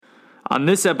On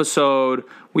this episode,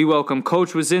 we welcome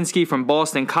Coach Wuczynski from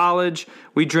Boston College.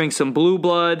 We drink some Blue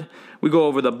Blood. We go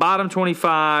over the bottom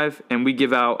 25, and we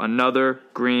give out another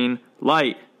green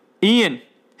light. Ian,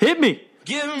 hit me.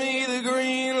 Give me the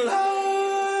green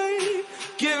light.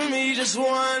 Give me just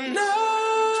one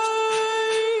night.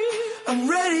 I'm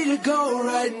ready to go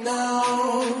right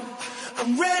now.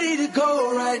 I'm ready to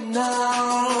go right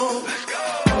now. Let's go.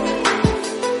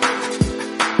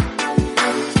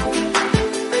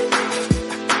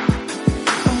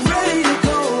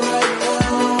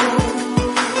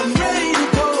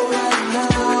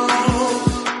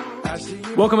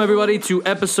 Welcome, everybody, to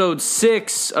episode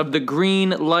 6 of the Green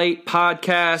Light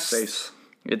Podcast. Seis.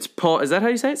 It's Paul. Is that how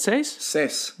you say it? Seis?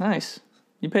 Seis. Nice.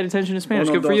 You paid attention to Spanish.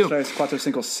 Uno, Good for you. 2, 3, 4,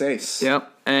 5, 6.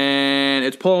 Yep. And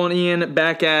it's Paul and Ian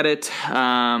back at it.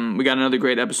 We got another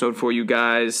great episode for you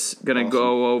guys. Going to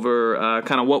go over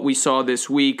kind of what we saw this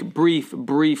week, brief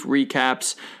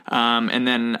recaps, and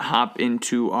then hop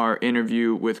into our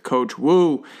interview with Coach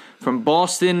Wu from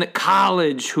Boston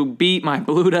College, who beat my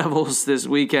Blue Devils this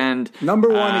weekend. Number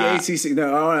one in the ACC.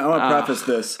 No, I want to preface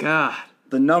this. God.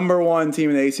 The number one team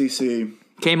in the ACC.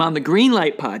 Came on the Green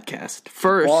Light Podcast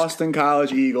first. Boston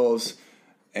College Eagles.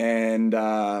 And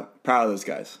proud of those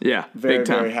guys. Yeah, very, big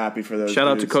time. Very happy for those Shout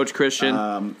out to dudes. Coach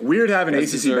Christian. Weird having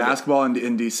ACC basketball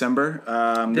in December.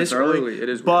 This early. It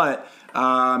is weird. But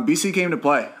BC came to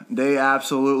play. They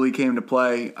absolutely came to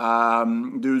play.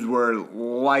 Dudes were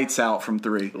lights out from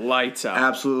three. Lights out.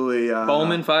 Absolutely.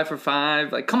 Bowman 5 for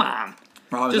 5. Like, come on.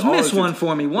 Just all miss one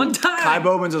for me one time. Kai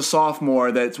Bowman's a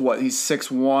sophomore. That's what, he's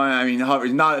 6'1". I mean,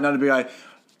 he's not a big guy.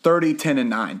 30, 10, and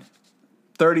 9.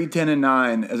 30, 10, and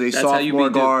 9 as a sophomore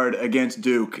guard against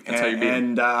Duke. That's how you beat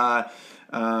him.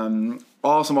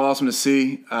 Awesome to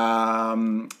see.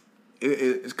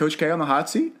 Is Coach K on the hot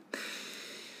seat?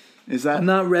 Is that? I'm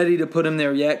not ready to put him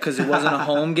there yet because it wasn't a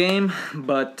home game.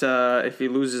 But if he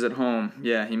loses at home,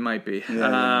 yeah, he might be.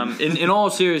 Yeah. In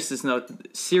all seriousness,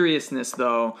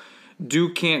 though,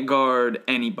 Duke can't guard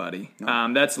anybody.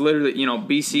 No. That's literally,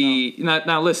 BC. No.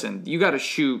 Now, listen, you got to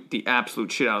shoot the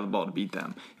absolute shit out of the ball to beat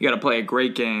them. You got to play a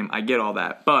great game. I get all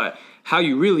that. But how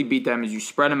you really beat them is you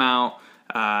spread them out.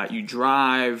 You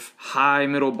drive high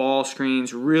middle ball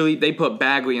screens. Really, they put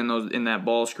Bagley in that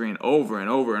ball screen over and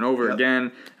over and over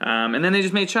again. And then they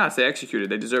just made shots. They executed.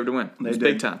 They deserved to win. It was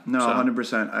big time. No,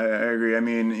 100%. I agree. I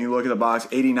mean, you look at the box.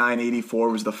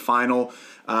 89-84 was the final.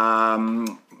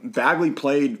 Bagley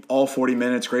played all 40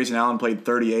 minutes. Grayson Allen played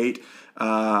 38.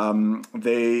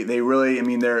 They really, I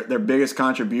mean, their biggest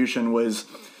contribution was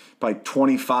like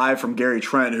 25 from Gary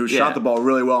Trent, who shot the ball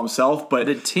really well himself. But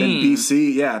the team,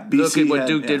 BC, look at what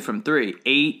Duke did from 3.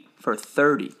 8 for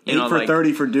 30.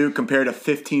 30 for Duke compared to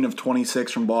 15 of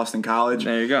 26 from Boston College.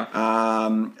 There you go.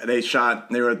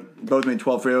 They were both made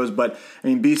 12 free throws. But, I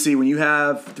mean, BC, when you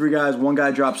have three guys, one guy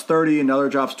drops 30, another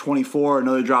drops 24,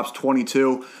 another drops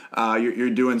 22, you're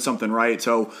doing something right.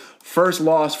 So, first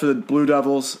loss for the Blue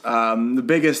Devils. The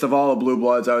biggest of all the Blue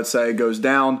Bloods, I would say, goes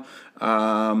down.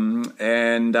 The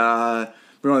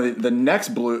next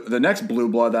blue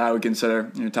blood that I would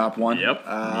consider top one. Yep.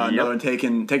 Another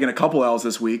taking a couple L's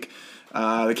this week.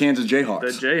 The Kansas Jayhawks.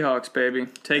 The Jayhawks, baby,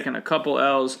 taking a couple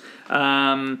L's.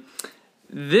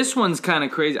 This one's kind of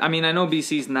crazy. I mean, I know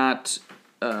BC's not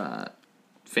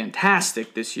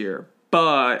fantastic this year,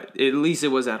 but at least it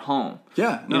was at home.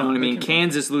 Yeah, you know what I mean.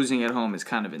 Kansas losing at home is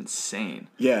kind of insane.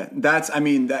 Yeah,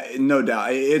 no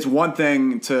doubt. It's one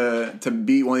thing to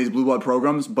beat one of these blue blood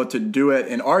programs, but to do it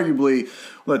in arguably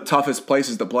one of the toughest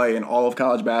places to play in all of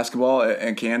college basketball,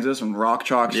 in Kansas, and Rock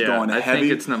Chalk's going heavy. I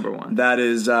think it's number one.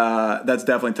 That's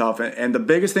definitely tough. And the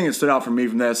biggest thing that stood out for me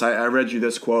from this, I read you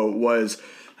this quote, was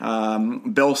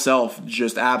Bill Self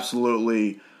just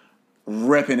absolutely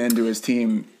ripping into his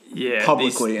team. Yeah,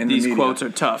 publicly in the these media. Quotes are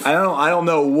tough. I don't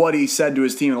know what he said to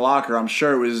his team in the locker. I'm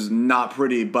sure it was not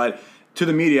pretty, but to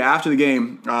the media after the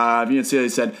game, he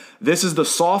said, "This is the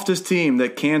softest team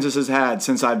that Kansas has had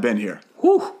since I've been here."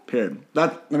 Whew. Period.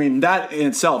 That in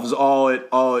itself is all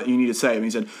you need to say. I mean,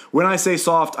 he said, "When I say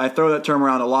soft, I throw that term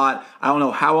around a lot. I don't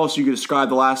know how else you could describe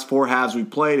the last 4 halves we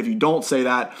played if you don't say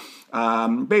that."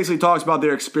 Basically talks about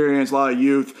their experience, a lot of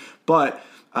youth, but.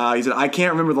 He said, I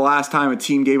can't remember the last time a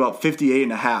team gave up 58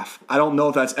 and a half. I don't know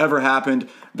if that's ever happened.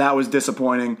 That was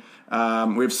disappointing. We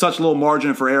have such little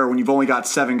margin for error when you've only got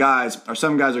 7 guys. Our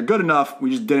 7 guys are good enough. We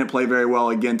just didn't play very well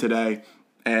again today.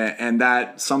 And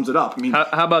that sums it up. I mean, how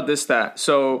about this stat?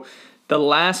 So the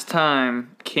last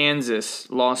time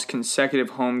Kansas lost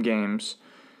consecutive home games,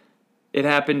 it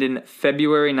happened in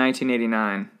February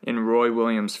 1989 in Roy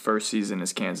Williams' first season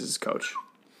as Kansas coach.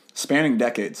 Spanning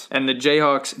decades. And the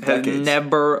Jayhawks have Decades.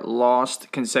 never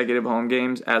lost consecutive home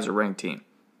games as a ranked team.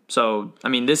 So, I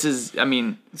mean, so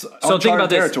think about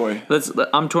territory. this.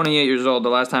 I'm 28 years old. The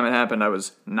last time it happened, I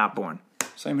was not born.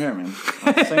 Same here, man.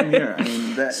 Same here. I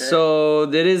mean, so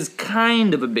that is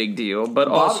kind of a big deal, but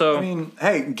also, I mean,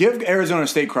 hey, give Arizona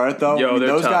State credit though. Yo,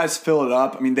 those tough. guys fill it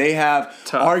up. I mean, they have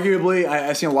arguably.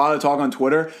 I've seen a lot of talk on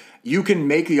Twitter. You can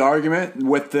make the argument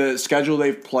with the schedule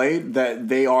they've played that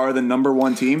they are the number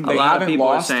one team. A lot of people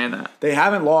are saying that. They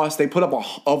haven't lost. They put up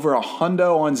over a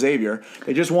hundo on Xavier.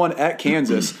 They just won at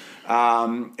Kansas.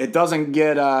 It doesn't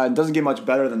get much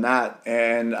better than that.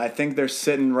 And I think they're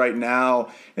sitting right now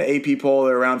in the AP poll.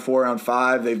 They're around 4, around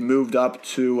 5. They've moved up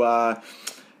to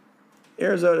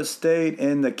Arizona State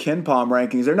in the KenPom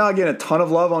rankings. They're not getting a ton of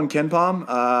love on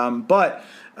KenPom, but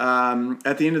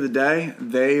at the end of the day,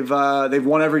 they've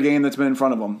won every game that's been in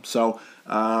front of them. So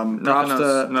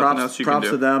props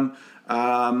to them.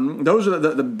 Those are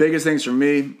the biggest things for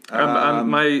me.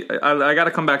 I got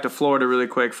to come back to Florida really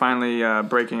quick. Finally,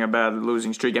 breaking a bad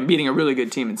losing streak and beating a really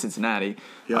good team in Cincinnati.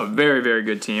 Yep. A very, very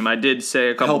good team. I did say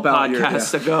a couple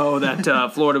podcasts ago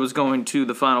that Florida was going to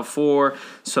the Final Four,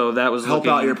 so that was help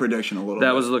out your prediction a little.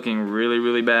 That was looking really,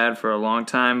 really bad for a long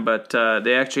time. But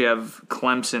they actually have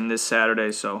Clemson this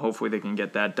Saturday, so hopefully they can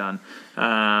get that done.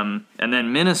 And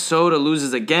then Minnesota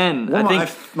loses again. One of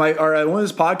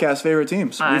this podcast's favorite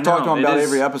teams. We've talked about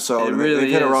every episode. They've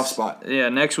hit a rough spot. Yeah,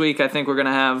 next week I think we're going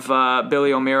to have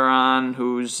Billy O'Meara on,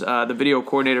 who's the video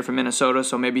coordinator for Minnesota,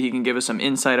 so maybe he can give us some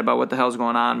insight about what the hell's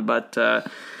going on. But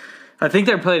I think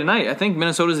they're playing tonight. I think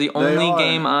Minnesota's the only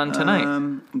game on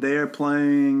tonight. They are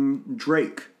playing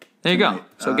Drake. There you go.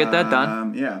 So get that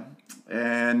done. Yeah.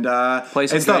 And play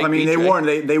some stuff. Drake, I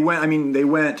mean, they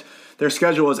went. Their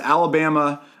schedule was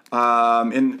Alabama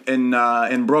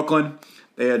in Brooklyn.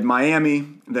 They had Miami,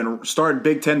 then started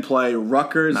Big Ten play,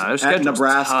 Rutgers at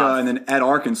Nebraska, tough. and then at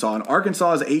Arkansas. And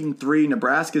Arkansas is 8-3.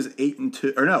 Nebraska is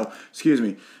 8-2. Or no, excuse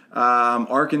me.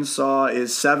 Arkansas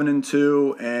is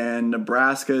 7-2, and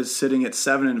Nebraska is sitting at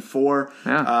 7-4.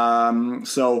 Yeah.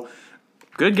 So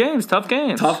good games, tough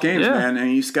games, man.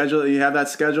 And you have that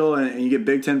schedule, and you get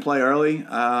Big Ten play early.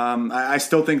 I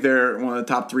still think they're one of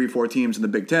the top 3-4 teams in the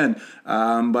Big Ten,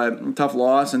 but tough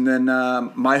loss. And then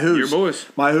my Hoos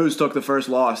took the first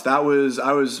loss. I was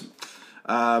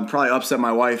probably upset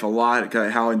my wife a lot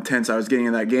how intense I was getting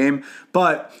in that game.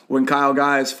 But when Kyle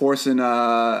Guy is forcing 3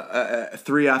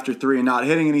 after 3 and not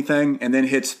hitting anything, and then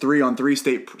hits 3 on 3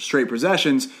 straight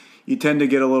possessions, you tend to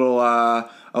get a little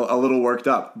worked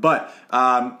up. But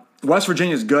West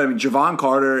Virginia's good. I mean, Javon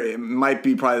Carter might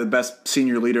be probably the best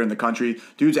senior leader in the country.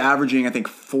 Dude's averaging, I think,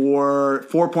 4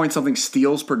 point something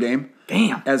steals per game.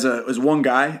 Damn. As one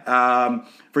guy.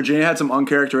 Virginia had some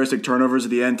uncharacteristic turnovers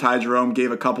at the end. Ty Jerome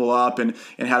gave a couple up and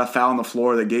had a foul on the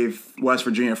floor that gave West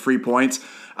Virginia free points.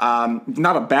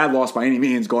 Not a bad loss by any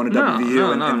means going to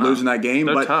WVU and losing that game.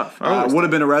 They're but tough. Would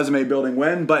have been a resume-building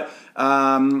win. But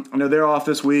they're off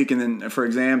this week and then for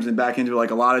exams and back into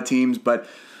like a lot of teams. But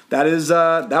that was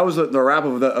the wrap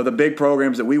of the big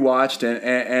programs that we watched.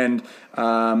 And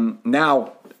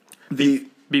now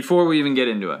before we even get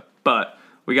into it, but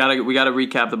we gotta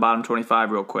recap the bottom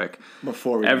 25 real quick.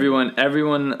 Before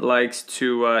everyone likes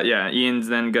to Ian's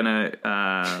then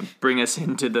gonna bring us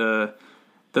into the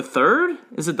third.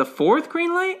 Is it the fourth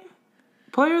green light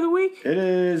player of the week? It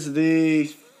is the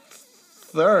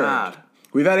third. God.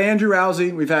 We've had Andrew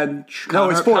Rousey. We've had it's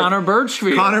fourth. Connor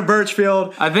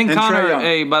Birchfield. I think Connor.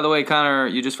 Hey, by the way, Connor,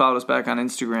 you just followed us back on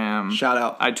Instagram. Shout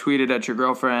out. I tweeted at your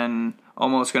girlfriend,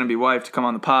 almost gonna be wife, to come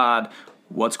on the pod.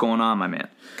 What's going on, my man?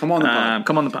 Come on the pod.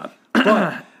 Come on the pod.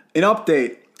 But an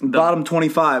update. Bottom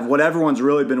 25, what everyone's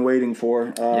really been waiting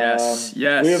for. Yes. We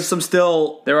have some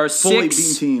still there are fully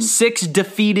beaten teams. 6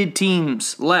 defeated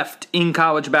teams left in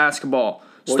college basketball.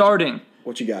 Starting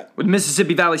what you got? With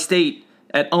Mississippi Valley State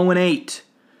at 0-8.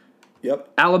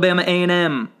 Yep. Alabama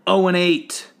A&M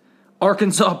 0-8.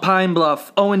 Arkansas Pine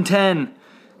Bluff 0-10.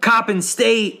 Coppin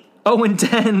State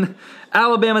 0-10.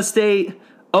 Alabama State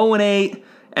 0-8.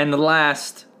 And the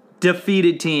last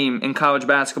defeated team in college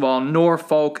basketball,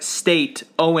 Norfolk State,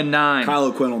 0-9. Kyle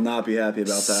O'Quinn will not be happy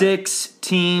about that. 6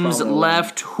 teams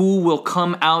left. Who will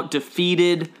come out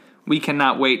defeated? We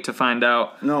cannot wait to find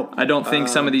out. Nope. I don't think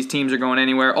some of these teams are going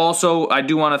anywhere. Also, I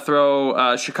do want to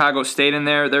throw Chicago State in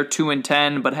there. They're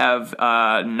 2-10, but have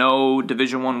no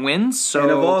Division I wins. So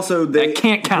and also that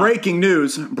can't count. Breaking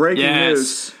news.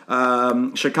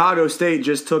 Chicago State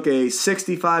just took a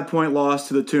 65-point loss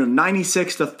to the tune of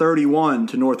 96-31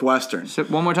 to Northwestern. So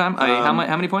one more time. How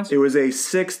many points? It was a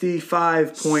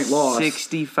 65-point loss.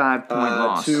 65-point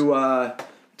loss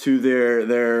to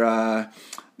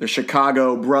their the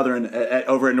Chicago brethren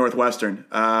over at Northwestern.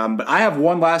 But I have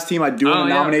one last team I do want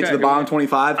to nominate to the bottom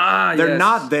 25. They're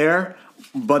not there,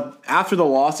 but after the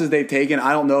losses they've taken,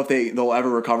 I don't know if they'll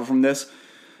ever recover from this.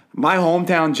 My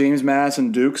hometown, James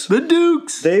Madison Dukes. The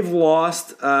Dukes. They've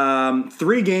lost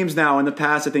 3 games now in the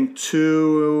past, I think,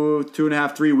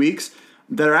 2.5, 3 weeks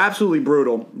that are absolutely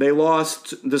brutal. They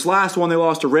lost, this last one, they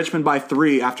lost to Richmond by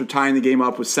 3 after tying the game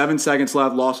up with 7 seconds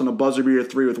left, lost on a buzzer beater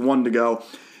 3 with 1 to go.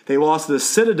 They lost to the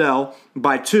Citadel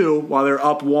by 2 while they're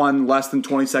up 1, less than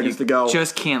 20 seconds to go.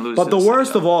 Just can't lose. But the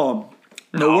worst of all,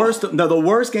 the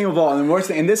worst game of all, and the worst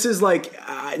thing, and this is like,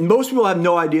 most people have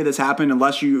no idea this happened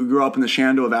unless you grew up in the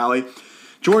Shenandoah Valley.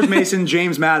 George Mason,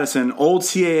 James Madison, old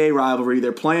CAA rivalry.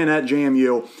 They're playing at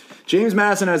JMU. James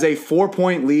Madison has a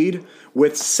 4-point lead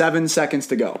with 7 seconds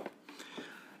to go.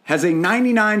 Has a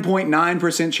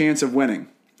 99.9% chance of winning.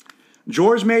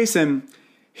 George Mason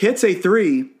hits a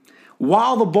 3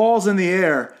 while the ball's in the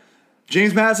air.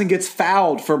 James Madison gets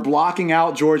fouled for blocking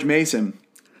out George Mason.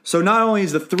 So not only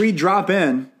is the 3 drop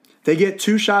in, they get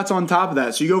 2 shots on top of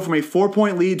that. So you go from a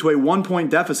 4-point lead to a 1-point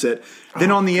deficit.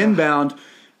 Then on the inbound,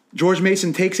 George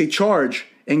Mason takes a charge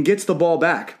and gets the ball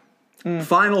back.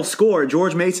 Final score,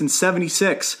 George Mason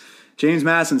 76, James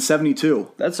Madison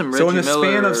 72. That's some Reggie So in the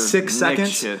Miller, span of 6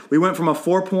 seconds, shit. we went from a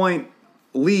 4-point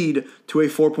lead to a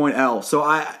 4-point L. So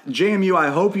JMU, I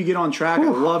hope you get on track. I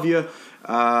love you.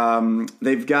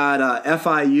 They've got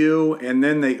FIU, and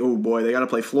then they got to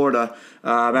play Florida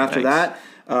after that.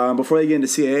 Before they get into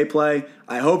CAA play,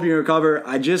 I hope you recover.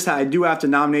 I do have to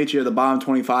nominate you at the bottom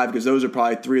 25 because those are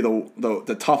probably 3 of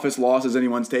the toughest losses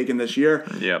anyone's taken this year.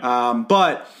 Yep.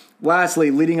 But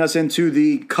lastly, leading us into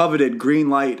the coveted Green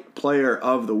Light Player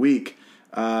of the Week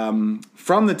from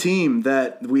the team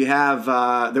that we have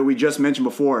that we just mentioned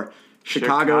before.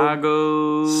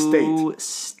 Chicago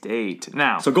State.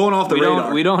 Now, so going off the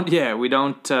radar, we don't.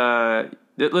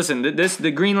 Listen,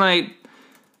 the Green Light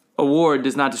Award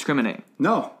does not discriminate.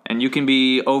 No, and you can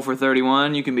be 0 for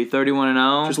 31. You can be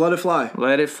 31-0. Just let it fly.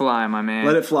 Let it fly, my man.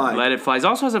 Let it fly. Let it fly. He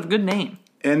also has a good name.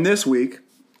 And this week,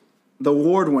 the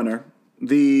award winner,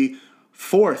 the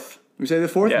fourth. We say the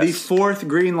fourth. Yes. The fourth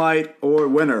Green Light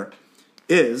Award winner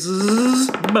is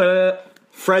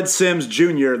Fred Sims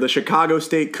Jr., the Chicago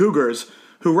State Cougars,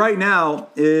 who right now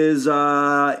is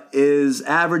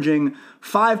averaging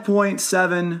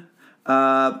 5.7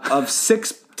 of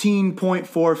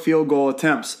 16.4 field goal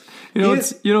attempts. You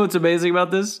know what's amazing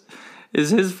about this is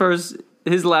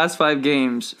his last 5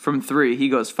 games from 3. He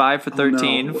goes 5 for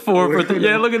 13, no. 4 for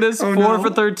yeah. Look at this, 4 for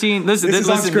 13. Listen,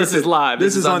 this is live.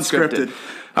 This is unscripted.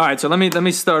 All right, so let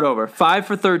me start over. 5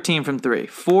 for 13 from 3,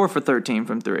 4 for 13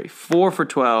 from 3, 4 for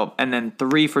 12, and then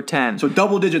 3 for 10. So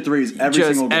double-digit threes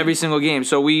every single game.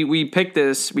 So we picked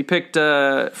this. We picked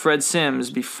Fred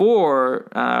Sims before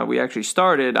we actually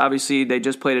started. Obviously, they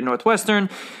just played at Northwestern.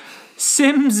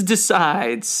 Sims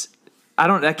decides.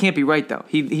 That can't be right though.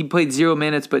 He played 0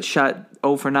 minutes but shot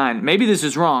 0 for 9. Maybe this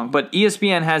is wrong, but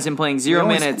ESPN has him playing 0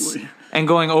 minutes and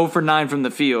going 0 for 9 from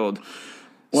the field.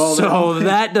 Well, so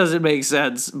that doesn't make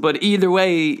sense. But either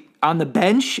way, on the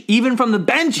bench, even from the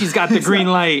bench, he's got the green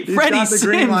light. Freddie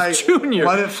Sims Jr.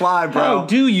 Let it fly, bro. How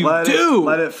do you do?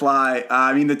 Let it fly.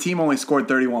 I mean, the team only scored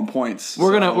 31 points.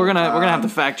 We're gonna have to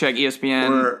fact check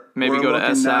ESPN. Maybe go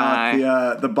to SI.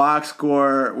 The box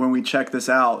score when we check this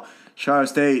out. Chicago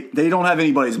State, they don't have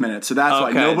anybody's minutes, so that's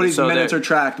why nobody's minutes are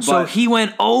tracked. But so he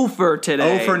went 0 for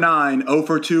today. 0 for 9, 0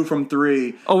 for 2 from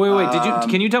 3. Oh, wait.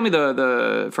 Can you tell me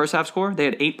the first half score? They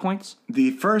had 8 points? The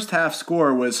first half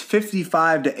score was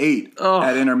 55-8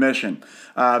 at intermission.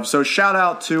 So shout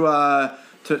out to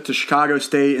Chicago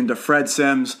State and to Fred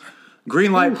Sims.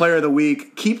 Green Light Player of the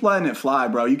Week. Keep letting it fly,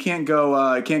 bro. You can't go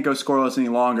scoreless any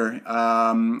longer.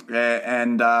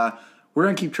 We're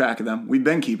going to keep track of them. We've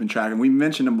been keeping track of them. We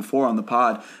mentioned them before on the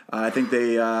pod. I think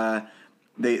they lost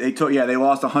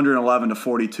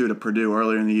 111-42 to Purdue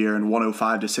earlier in the year and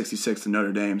 105-66 to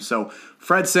Notre Dame. So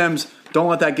Fred Sims, don't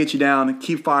let that get you down.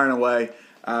 Keep firing away.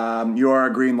 You are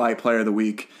a Green Light Player of the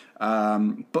Week.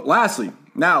 But lastly,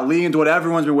 now leading into what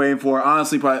everyone's been waiting for,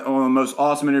 honestly, probably one of the most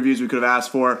awesome interviews we could have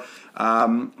asked for.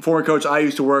 Former coach I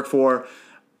used to work for,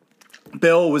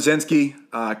 Bill Wuczynski,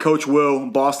 Coach Wu,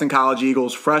 Boston College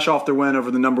Eagles, fresh off their win over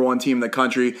the number 1 team in the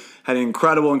country. Had an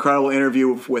incredible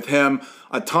interview with him.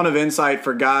 A ton of insight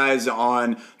for guys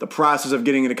on the process of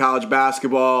getting into college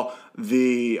basketball,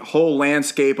 the whole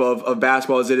landscape of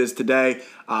basketball as it is today.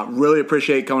 Really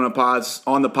appreciate coming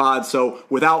on the pod. So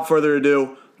without further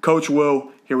ado, Coach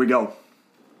Wu, here we go.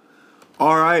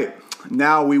 All right.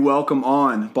 Now we welcome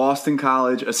on Boston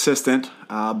College assistant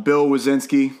Bill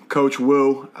Wuczynski, Coach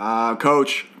Wu.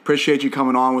 Coach, appreciate you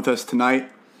coming on with us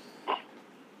tonight.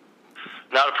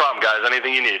 Not a problem, guys.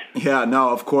 Anything you need. Yeah, no,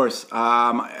 of course.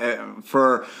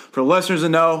 For listeners to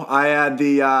know, I had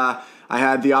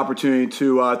the opportunity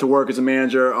to work as a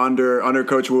manager under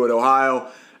Coach Wu at Ohio.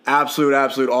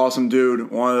 Absolute awesome dude.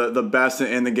 One of the best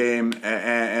in the game,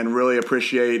 and really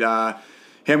appreciate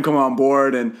him coming on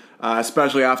board, and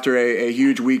especially after a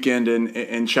huge weekend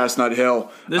in Chestnut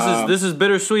Hill. This is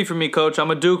bittersweet for me, Coach.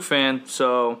 I'm a Duke fan,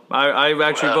 so I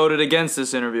actually voted against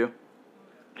this interview.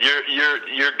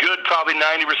 You're good probably 90%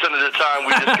 of the time.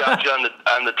 We just got you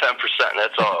on the 10%.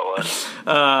 That's all it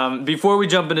was. Before we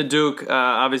jump into Duke,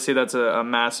 obviously that's a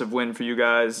massive win for you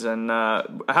guys. And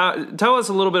tell us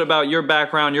a little bit about your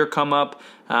background, your come up,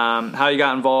 how you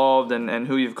got involved, and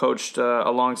who you've coached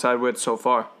alongside with so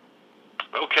far.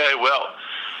 Okay, well,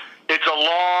 it's a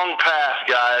long path,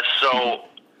 guys. So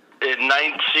in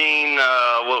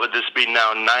what would this be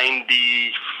now,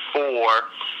 94,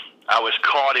 I was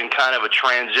caught in kind of a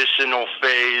transitional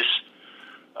phase.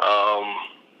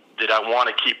 Did I want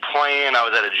to keep playing? I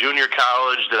was at a junior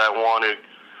college. Did I want to,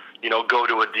 go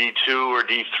to a D2 or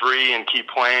D3 and keep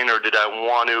playing, or did I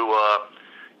want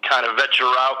to kind of venture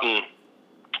out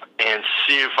and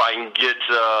see if I can get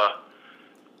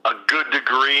a good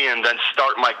degree and then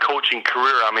start my coaching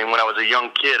career? I mean, when I was a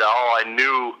young kid, all I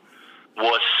knew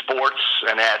was sports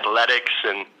and athletics,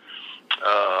 and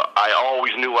I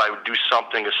always knew I would do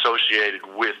something associated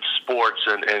with sports,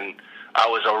 and I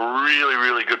was a really,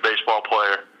 really good baseball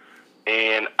player,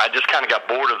 and I just kind of got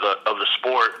bored of the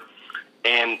sport,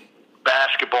 and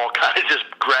basketball kind of just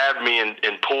grabbed me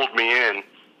and pulled me in,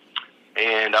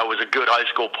 and I was a good high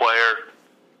school player,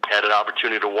 had an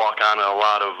opportunity to walk on a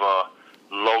lot of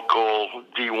local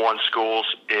D1 schools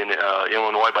in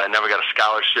Illinois, but I never got a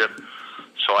scholarship,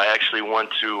 so I actually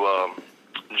went to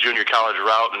junior college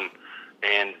route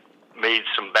and made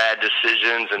some bad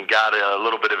decisions and got a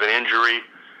little bit of an injury,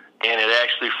 and it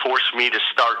actually forced me to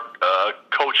start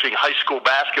coaching high school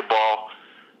basketball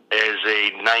as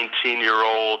a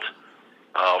 19-year-old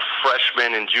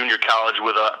freshman in junior college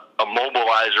with a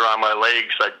mobilizer on my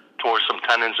legs. I tore some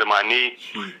tendons in my knee,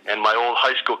 and my old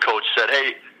high school coach said,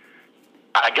 "Hey,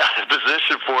 I got a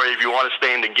position for you. If you want to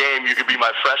stay in the game, you could be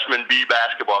my freshman B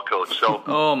basketball coach." So,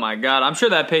 oh my God, I'm sure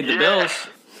that paid the bills.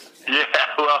 Yeah,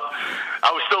 well,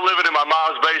 I was still living in my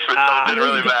mom's basement, so it didn't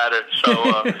really matter. So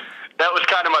that was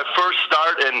kind of my first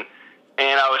start, and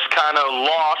I was kind of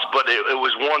lost, but it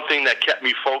was one thing that kept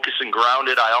me focused and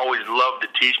grounded. I always loved to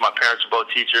teach. My parents were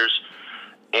both teachers,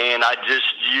 and I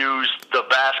just used the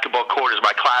basketball court as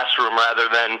my classroom rather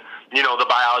than, the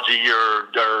biology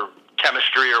or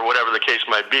chemistry or whatever the case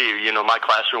might be. My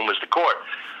classroom was the court.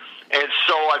 And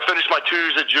so I finished my 2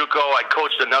 years at JUCO. I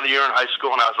coached another year in high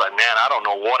school, and I was like, man, I don't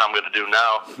know what I'm going to do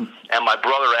now. And my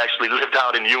brother actually lived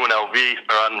out in UNLV,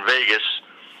 or out in Vegas,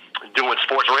 doing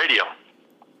sports radio.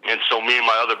 And so me and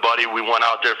my other buddy, we went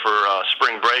out there for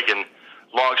spring break, and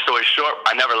long story short,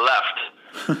 I never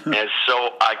left. And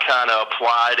so I kind of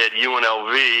applied at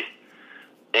UNLV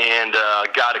and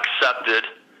got accepted.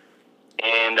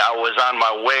 And I was on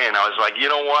my way, and I was like,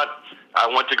 you know what? I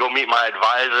went to go meet my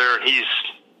advisor. He's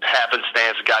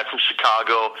happenstance, a guy from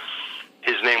Chicago.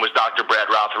 His name was Dr. Brad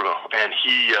Rothermill, and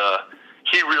he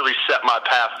really set my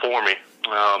path for me.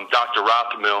 Dr.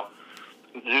 Rothermill,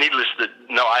 needless to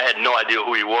know, I had no idea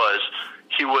who he was.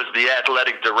 He was the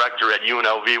athletic director at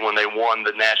UNLV when they won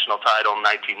the national title in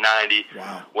 1990.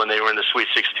 Wow. When they were in the Sweet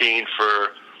 16 for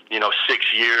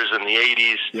 6 years in the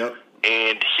 80s. Yep.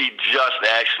 And he just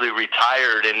actually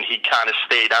retired, and he kind of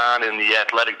stayed on in the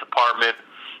athletic department.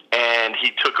 And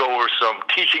he took over some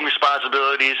teaching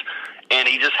responsibilities, and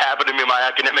he just happened to be my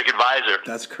academic advisor.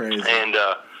 That's crazy. And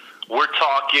we're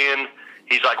talking.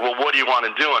 He's like, well, what do you want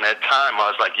to do? And at the time, I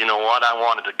was like, you know what? I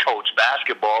wanted to coach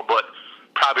basketball, but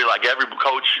probably like every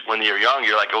coach when you're young,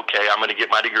 you're like, okay, I'm going to get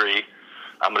my degree.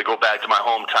 I'm going to go back to my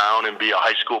hometown and be a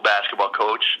high school basketball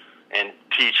coach and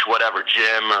teach whatever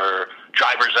gym or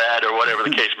driver's ed or whatever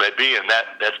the case may be. And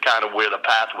that's kind of where the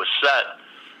path was set.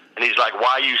 And he's like,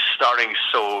 why are you starting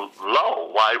so low?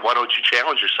 Why don't you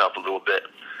challenge yourself a little bit?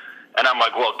 And I'm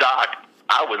like, well, Doc,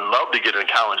 I would love to get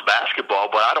into college basketball,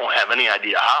 but I don't have any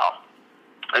idea how.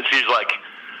 And she's like,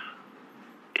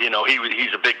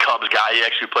 he's a big Cubs guy. He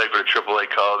actually played for the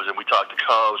AAA Cubs, and we talked the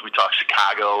Cubs, we talked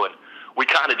Chicago, and we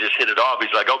kind of just hit it off.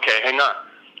 He's like, okay, hang on.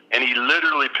 And he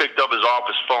literally picked up his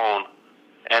office phone,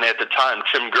 and at the time,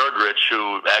 Tim Gergerich,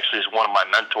 who actually is one of my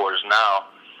mentors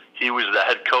now, he was the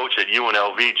head coach at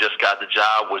UNLV, just got the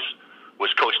job, was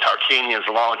Coach Tarkanian's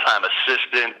longtime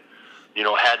assistant,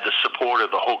 had the support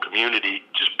of the whole community,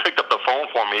 just picked up the phone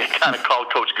for me and kind of called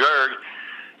Coach Gerg,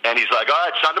 and he's like, all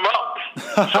right, send him up.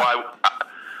 So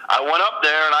I went up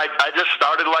there, and I just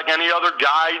started like any other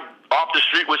guy off the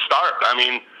street with Stark. I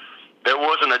mean, there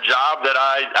wasn't a job that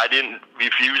I didn't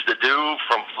refuse to do,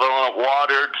 from filling up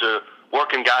water to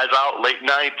working guys out late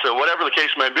night to whatever the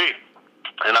case may be.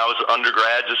 And I was an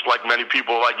undergrad, just like many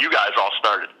people like you guys all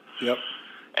started. Yep.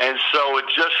 And so it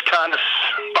just kind of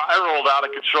spiraled out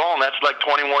of control, and that's like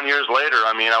 21 years later.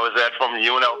 I mean, I was from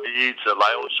UNLV to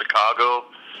Loyola Chicago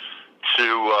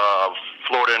to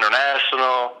Florida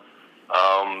International,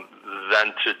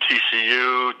 then to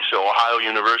TCU, to Ohio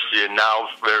University, and now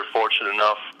very fortunate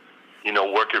enough,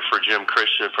 working for Jim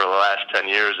Christian for the last 10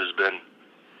 years has been,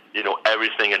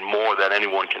 everything and more that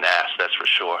anyone can ask, that's for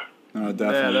sure.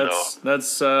 Definitely. Yeah,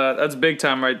 that's big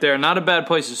time right there. Not a bad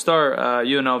place to start,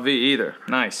 UNLV either.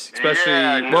 Nice,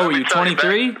 especially what were you,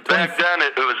 23? Back then,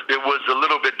 it was a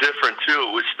little bit different too.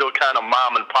 It was still kind of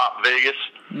mom and pop Vegas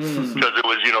because it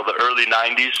was the early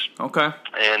 '90s. Okay.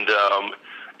 And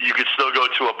you could still go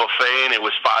to a buffet and it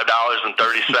was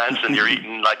 $5.30, and you're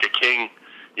eating like a king.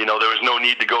 There was no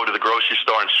need to go to the grocery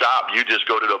store and shop. You just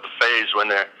go to the buffets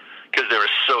because they were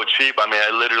so cheap. I mean, I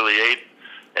literally ate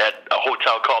at a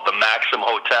hotel called the Maxim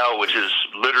Hotel, which is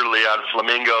literally on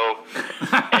Flamingo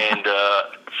and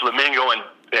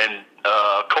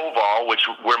Koval,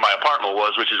 where my apartment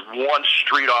was, which is one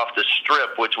street off the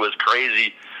Strip, which was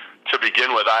crazy to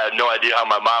begin with. I had no idea how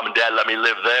my mom and dad let me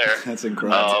live there. That's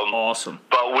incredible. Awesome.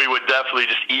 But we would definitely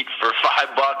just eat for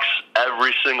 $5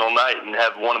 every single night and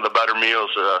have one of the better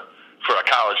meals for a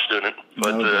college student.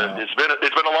 But it's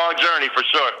been a long journey for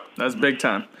sure. That's big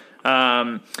time.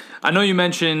 I know you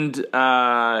mentioned,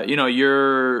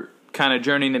 your kind of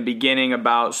journey in the beginning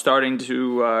about starting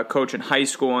to coach in high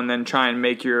school and then try and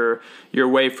make your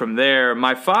way from there.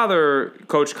 My father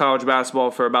coached college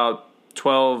basketball for about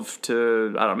 12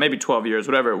 to, maybe 12 years,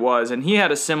 whatever it was, and he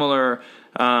had a similar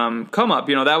come up.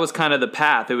 That was kind of the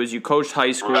path. It was you coached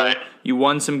high school, right. You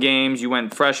won some games, you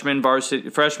went freshman,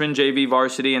 JV,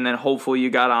 varsity, and then hopefully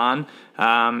you got on,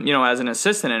 as an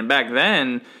assistant. And back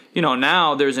then,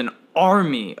 now there's an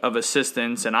army of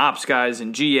assistants and ops guys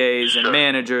and GAs and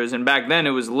managers. And back then it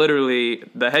was literally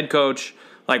the head coach,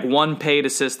 like one paid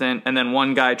assistant, and then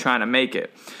one guy trying to make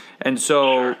it. And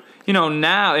so,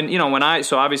 now, and,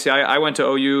 obviously I went to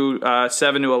OU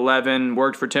 7 to 11,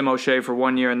 worked for Tim O'Shea for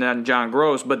 1 year and then John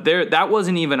Gross, but that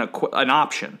wasn't even an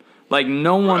option. Like,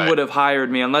 no one would have hired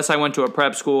me unless I went to a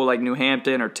prep school like New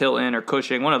Hampton or Tilton or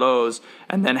Cushing, one of those,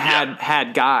 and then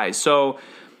had guys. So,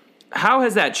 how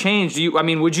has that changed?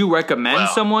 Would you recommend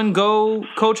someone go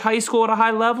coach high school at a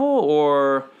high level,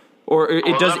 or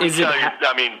it does? Is it?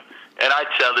 And I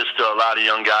tell this to a lot of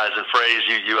young guys. And Fraze,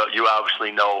 you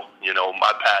obviously know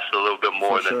my past a little bit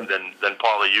more than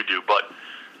Paula you do. But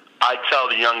I tell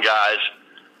the young guys,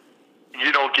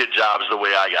 you don't get jobs the way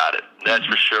I got it. That's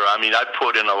for sure. I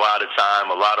put in a lot of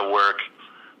time, a lot of work.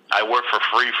 I worked for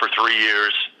free for 3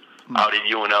 years out at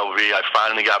UNLV. I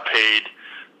finally got paid.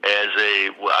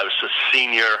 I was a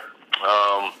senior,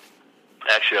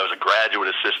 actually I was a graduate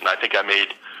assistant. I think I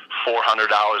made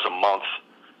 $400 a month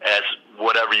as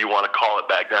whatever you want to call it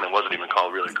back then. It wasn't even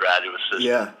called really graduate assistant.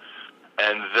 Yeah.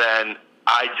 And then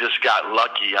I just got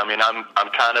lucky. I'm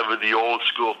kind of the old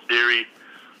school theory.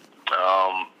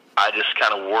 I just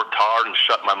kind of worked hard and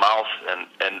shut my mouth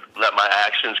and let my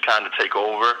actions kind of take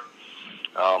over.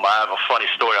 I have a funny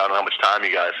story. I don't know how much time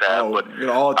you guys have, but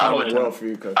all the time in the world for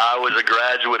you, Coach. I was a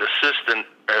graduate assistant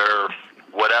or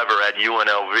whatever at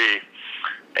UNLV,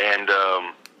 and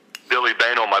Billy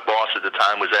Bano, my boss at the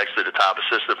time, was actually the top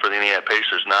assistant for the Indiana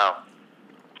Pacers. Now,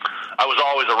 I was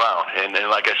always around, and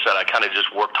like I said, I kind of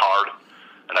just worked hard,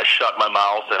 and I shut my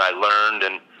mouth, and I learned,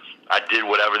 and I did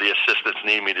whatever the assistants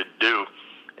needed me to do.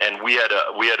 And we had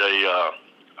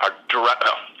our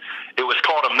director. It was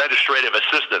called administrative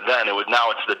assistant then.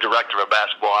 Now it's the director of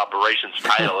basketball operations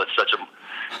title. It's such a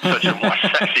more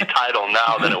sexy title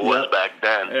now than it was back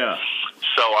then. Yeah.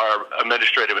 So our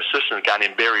administrative assistant, a guy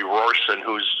named Barry Rorson,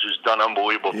 who's done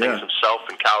unbelievable things himself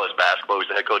in college basketball. He's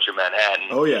the head coach of Manhattan.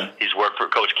 Oh yeah. He's worked for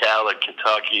Coach Cal at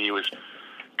Kentucky. He was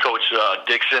Coach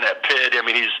Dixon at Pitt.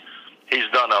 He's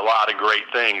done a lot of great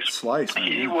things. Slice. Man.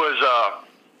 He was our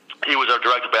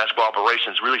director of basketball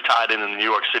operations, really tied in the New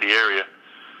York City area.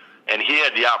 And he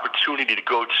had the opportunity to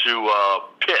go to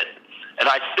Pitt. And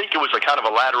I think it was a kind of a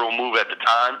lateral move at the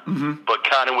time, but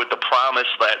kind of with the promise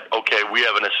that, okay, we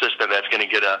have an assistant that's going to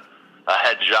get a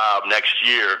head job next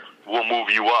year. We'll move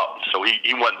you up. So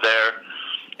he went there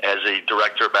as a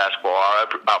director of basketball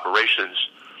operations.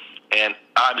 And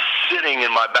I'm sitting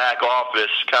in my back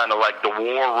office, kind of like the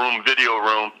war room, video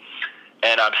room,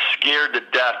 and I'm scared to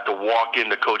death to walk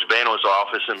into Coach Bano's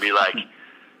office and be like,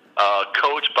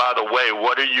 Coach, by the way,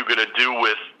 what are you going to do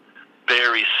with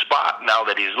Barry's spot now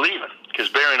that he's leaving? because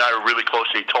Barry and I are really close.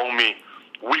 He told me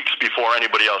weeks before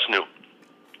anybody else knew.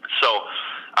 So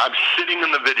I'm sitting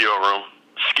in the video room,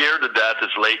 scared to death.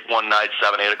 It's late one night,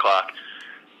 7, 8 o'clock,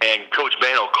 and Coach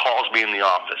Bano calls me in the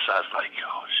office. I was like,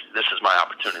 oh, this is my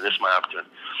opportunity. This is my opportunity.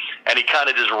 And he kind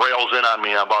of just rails in on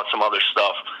me about some other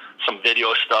stuff, some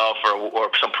video stuff or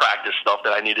some practice stuff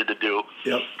that I needed to do.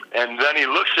 Yep. And then he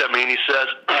looks at me and he says,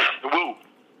 Woo,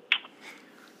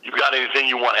 you got anything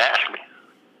you want to ask me?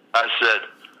 I said,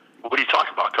 what are you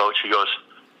talking about, Coach? He goes,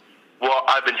 well,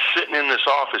 I've been sitting in this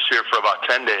office here for about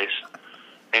 10 days,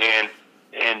 and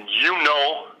you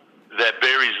know that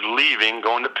Barry's leaving,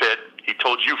 going to Pitt. He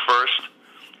told you first,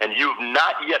 and you have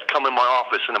not yet come in my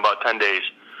office in about 10 days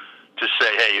to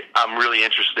say, hey, I'm really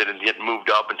interested in getting moved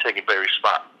up and taking Barry's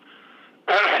spot.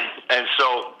 And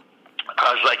so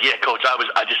I was like, yeah, Coach,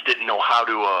 I just didn't know how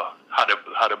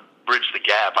to bridge the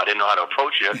gap. I didn't know how to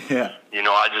approach you. Yeah. You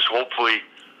know, I just hopefully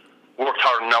worked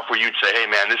hard enough where you'd say, hey,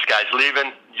 man, this guy's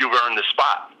leaving. You've earned the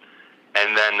spot.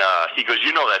 And then he goes,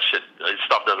 you know that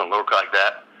stuff doesn't work like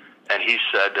that. And he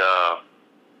said,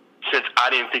 since I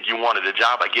didn't think you wanted the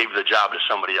job, I gave the job to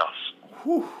somebody else.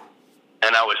 Whew.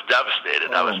 And I was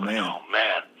devastated. I was like, man. oh,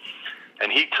 man.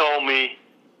 And he told me,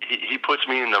 he puts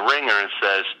me in the ringer and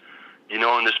says, you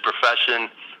know, in this profession,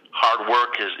 hard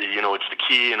work is, you know, it's the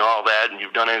key and all that, and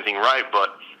you've done everything right,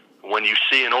 but when you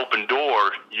see an open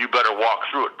door, you better walk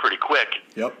through it pretty quick.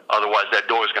 Yep. Otherwise, that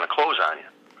door is going to close on you.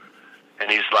 And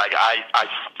he's like, I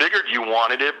figured you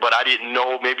wanted it, but I didn't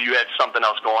know maybe you had something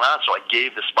else going on, so I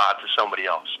gave the spot to somebody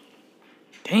else.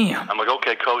 Damn. I'm like,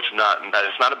 okay, Coach,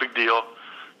 it's not a big deal.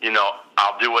 You know,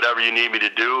 I'll do whatever you need me to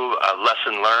do.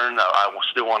 Lesson learned. I will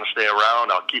still want to stay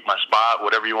around. I'll keep my spot,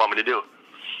 whatever you want me to do.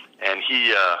 And he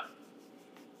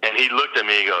looked at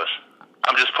me. He goes,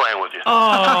 I'm just playing with you.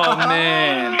 Oh,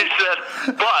 man. He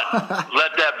said, but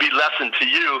let that be lesson to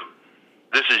you.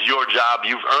 This is your job.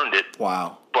 You've earned it.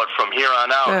 Wow. But from here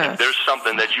on out, Yes. if there's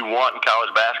something that you want in college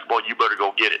basketball, you better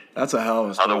go get it. That's a hell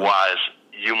of a story. Otherwise,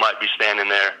 you might be standing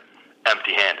there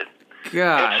empty-handed.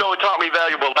 God. And so it taught me a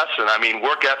valuable lesson. I mean,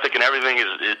 work ethic and everything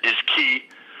is key.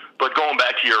 But going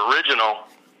back to your original,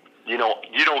 you know,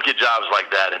 you don't get jobs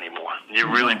like that anymore.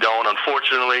 You really don't.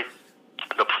 Unfortunately,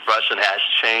 the profession has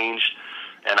changed.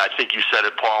 And I think you said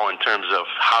it, Paul, in terms of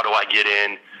how do I get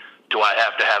in? Do I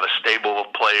have to have a stable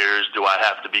of players? Do I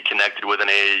have to be connected with an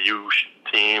AAU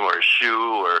team or a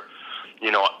shoe? Or,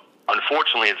 you know,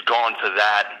 unfortunately, it's gone to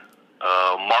that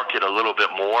market a little bit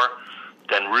more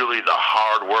than really the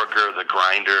hard worker, the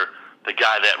grinder, the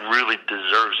guy that really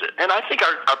deserves it. And I think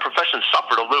our profession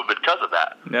suffered a little bit because of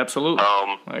that. Absolutely.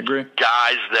 I agree.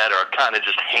 Guys that are kind of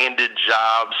just handed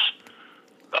jobs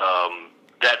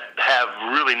that have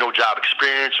really no job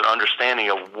experience or understanding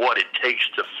of what it takes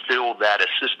to fill that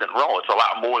assistant role. It's a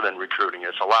lot more than recruiting.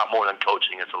 It's a lot more than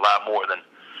coaching. It's a lot more than,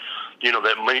 you know,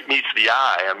 that meets the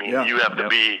eye. I mean, you have to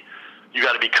be, you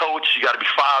got to be coach, you got to be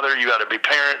father, you got to be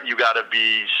parent, you got to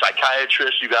be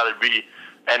psychiatrist, you got to be,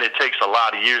 and it takes a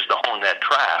lot of years to hone that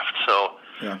craft. So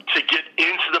to get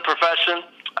into the profession,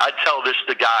 I tell this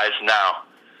to guys now.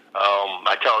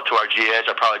 I tell it to our GAs.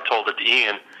 I probably told it to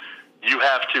Ian. You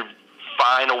have to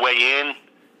find a way in,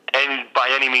 and by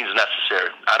any means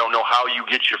necessary. I don't know how you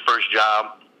get your first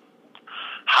job.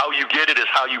 How you get it is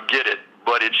how you get it,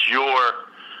 but it's your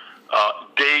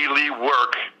daily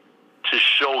work to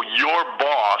show your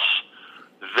boss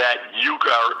that you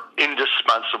are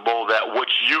indispensable, that what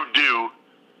you do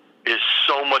is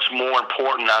so much more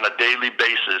important on a daily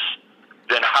basis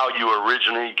than how you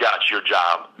originally got your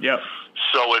job. Yep.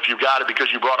 So if you got it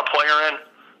because you brought a player in,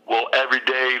 well, every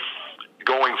day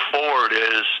going forward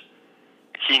is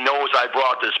he knows I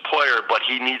brought this player, but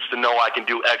he needs to know I can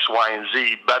do X, Y, and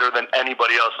Z better than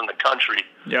anybody else in the country.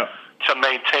 Yep. To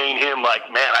maintain him, like,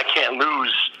 man, I can't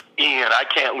lose Ian, I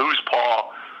can't lose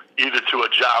Paul, either to a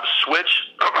job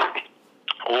switch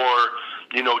or,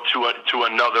 you know, to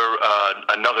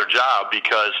another job,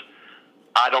 because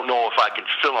I don't know if I can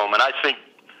fill them. And I think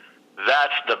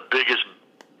that's the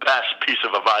best piece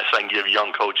of advice I can give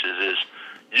young coaches is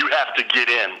you have to get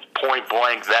in, point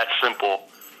blank, that simple.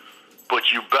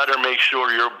 But you better make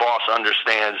sure your boss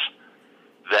understands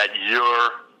that you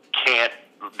can't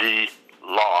be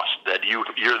lost, that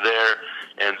you're there,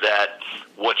 and that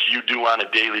what you do on a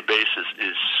daily basis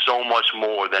is so much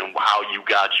more than how you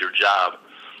got your job,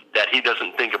 that he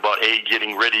doesn't think about, A,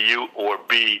 getting rid of you, or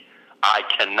B, I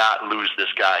cannot lose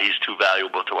this guy. He's too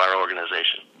valuable to our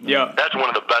organization. Yeah. That's one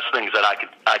of the best things that I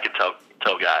could tell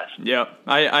guys. Yeah,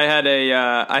 I had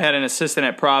an assistant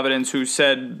at Providence who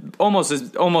said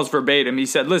almost verbatim. He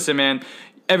said, "Listen, man,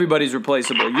 everybody's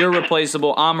replaceable. You're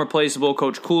replaceable. I'm replaceable.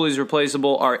 Coach Cooley's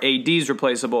replaceable. Our AD's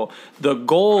replaceable. The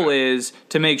goal is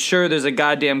to make sure there's a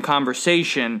goddamn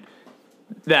conversation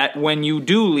that when you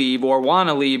do leave or want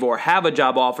to leave or have a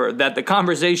job offer, that the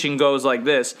conversation goes like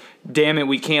this: damn it,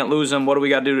 we can't lose him. What do we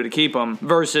got to do to keep him?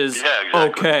 Versus, exactly.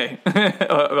 Okay.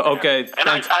 Okay. And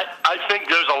I think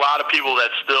there's a lot of people that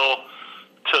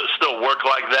still work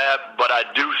like that, but I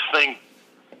do think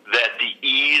that the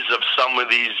ease of some of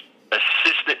these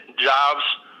assistant jobs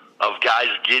of guys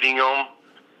getting them,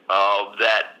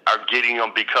 that are getting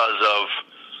them because of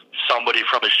somebody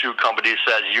from a shoe company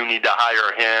says you need to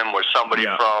hire him, or somebody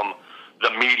from the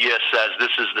media says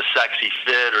this is the sexy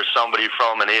fit, or somebody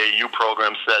from an AAU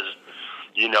program says,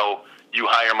 you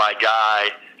hire my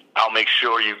guy, I'll make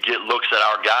sure you get looks at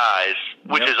our guys,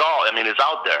 which is all, it's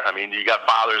out there. You got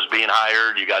fathers being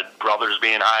hired, you got brothers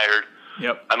being hired.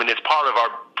 Yep. It's part of our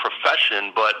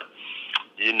profession, but,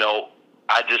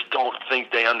 I just don't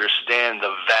think they understand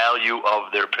the value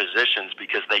of their positions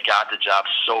because they got the job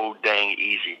so dang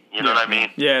easy. You know what I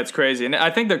mean? Yeah, it's crazy. And I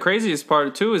think the craziest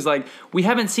part, too, is, we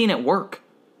haven't seen it work.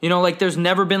 There's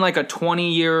never been, a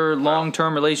 20-year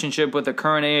long-term relationship with a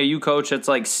current AAU coach that's,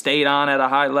 stayed on at a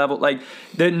high level.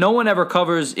 No one ever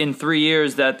covers in 3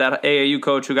 years that AAU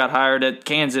coach who got hired at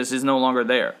Kansas is no longer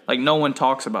there. No one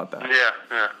talks about that. Yeah.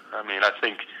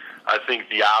 I think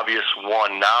the obvious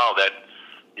one now that,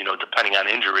 depending on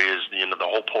injury, is the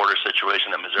whole Porter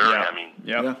situation at Missouri.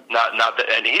 Not that,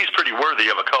 and he's pretty worthy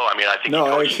of a coach. I think he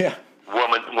coached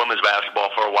women's basketball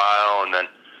for a while, and then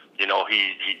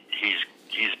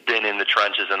he's been in the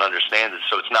trenches and understands it.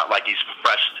 So it's not like he's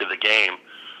fresh to the game,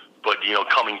 but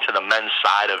coming to the men's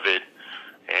side of it,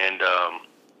 and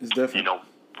it's different.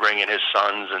 Bringing his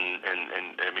sons, and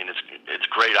it's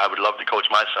great. I would love to coach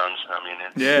my sons.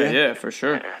 Yeah, for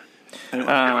sure. Yeah.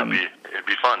 It'd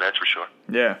be fun, that's for sure.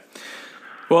 Yeah.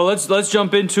 Well, let's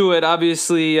jump into it.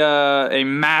 Obviously, a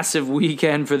massive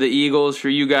weekend for the Eagles, for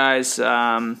you guys.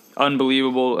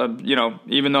 Unbelievable.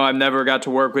 Even though I've never got to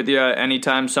work with you,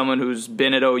 anytime someone who's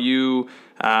been at OU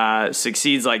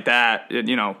succeeds like that,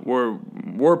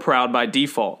 we're proud by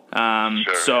default. Sure,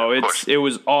 so it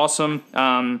was awesome.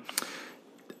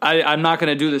 I'm not going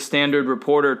to do the standard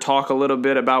reporter talk a little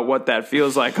bit about what that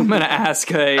feels like. I'm going to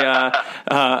ask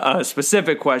a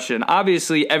specific question.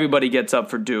 Obviously, everybody gets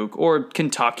up for Duke or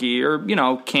Kentucky or,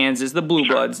 Kansas, the Blue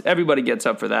Bloods. Everybody gets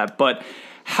up for that. But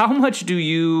how much do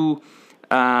you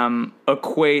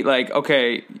equate,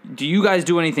 do you guys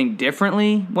do anything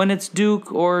differently when it's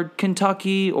Duke or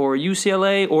Kentucky or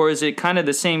UCLA? Or is it kind of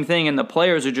the same thing and the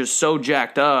players are just so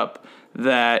jacked up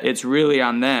that it's really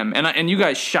on them? And you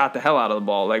guys shot the hell out of the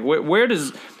ball.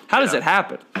 How does it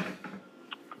happen?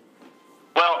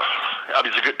 Well,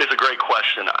 it's a great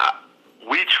question.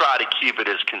 We try to keep it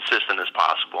as consistent as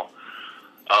possible.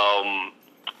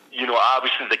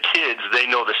 Obviously the kids, they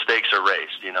know the stakes are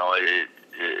raised.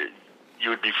 You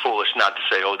would be foolish not to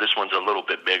say, oh, this one's a little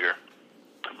bit bigger.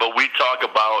 But we talk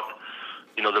about,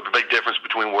 the big difference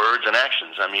between words and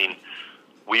actions.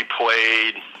 We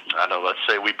played, let's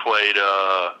say we played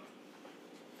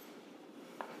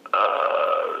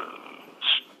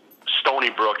Stony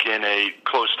Brook in a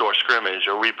closed-door scrimmage,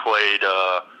 or we played,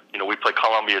 we play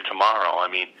Columbia tomorrow.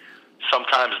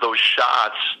 Sometimes those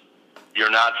shots,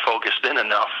 you're not focused in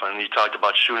enough, and you talked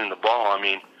about shooting the ball.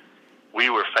 We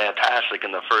were fantastic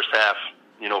in the first half,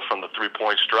 from the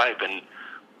three-point stripe, and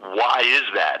why is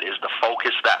that? Is the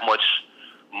focus that much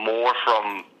more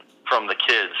from the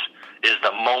kids? Is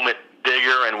the moment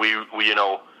bigger, and we're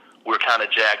kind of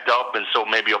jacked up, and so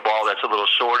maybe a ball that's a little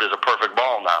short is a perfect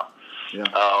ball now. Yeah.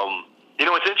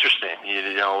 It's interesting.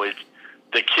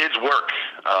 The kids work.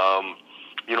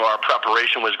 Our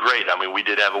preparation was great. We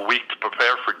did have a week to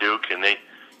prepare for Duke, and they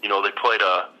played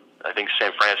I think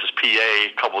St. Francis, PA,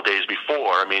 a couple of days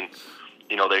before.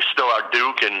 They still are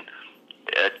Duke, and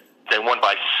they won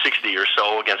by 60 or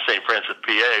so against St. Francis,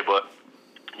 PA, but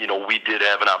we did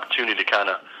have an opportunity to kind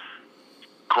of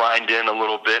grind in a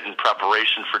little bit, and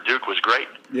preparation for Duke was great.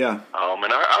 Yeah.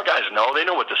 And our guys they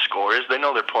know what the score is. They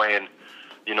know they're playing,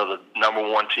 the number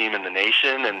one team in the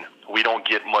nation, and we don't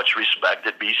get much respect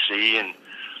at BC, and,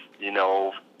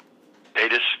 they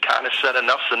just kind of said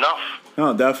enough's enough.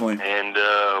 Oh, definitely. And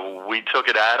we took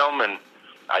it at them, and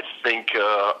I think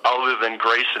other than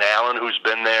Grayson Allen, who's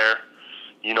been there,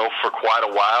 for quite a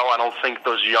while, I don't think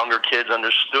those younger kids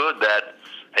understood that,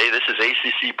 hey, this is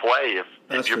ACC play.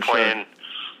 If you're playing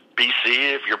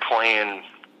BC, if you're playing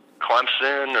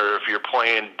Clemson, or if you're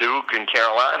playing Duke and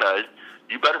Carolina,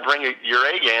 you better bring your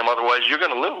A game, otherwise you're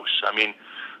going to lose.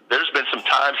 There's been some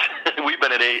times we've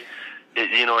been in the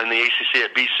ACC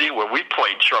at BC where we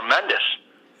played tremendous,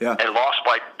 and lost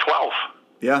by 12.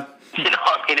 Yeah. You know,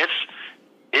 I mean,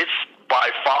 it's by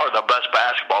far the best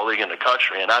basketball league in the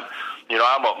country, and I'm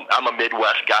a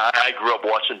Midwest guy. I grew up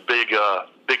watching Big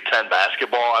Ten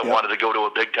basketball. I wanted to go to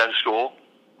a Big Ten school,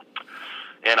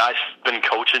 and I've been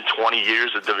coaching 20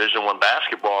 years of Division I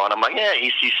basketball, and I'm like, yeah,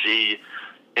 ECC.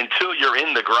 Until you're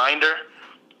in the grinder,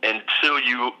 until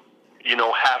you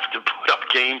have to put up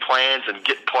game plans and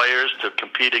get players to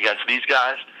compete against these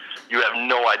guys, you have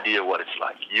no idea what it's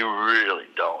like. You really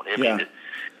don't. I mean,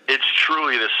 it's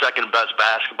truly the second best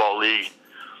basketball league,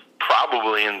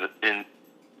 probably on the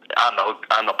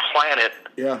planet.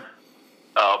 Yeah.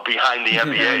 Behind the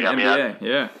NBA. I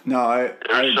mean, No, I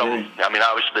agree. I mean,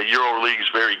 obviously the Euro League is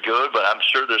very good, but I'm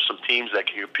sure there's some teams that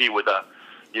can compete with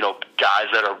guys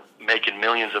that are making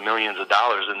millions and millions of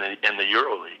dollars in the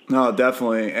Euro League. No,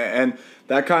 definitely, and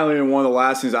that kind of leads to one of the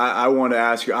last things I wanted to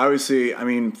ask you. Obviously, I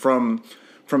mean, from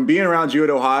being around you at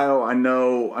Ohio,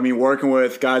 working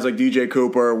with guys like DJ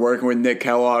Cooper, working with Nick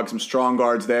Kellogg, some strong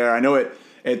guards there. I know at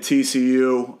TCU,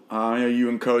 you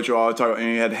and Coach are all talking,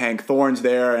 and you had Hank Thorns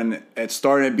there, and at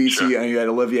starting at BC, and you had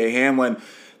Olivier Hamlin.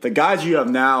 The guys you have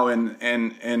now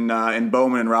in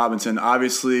Bowman and Robinson,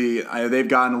 obviously they've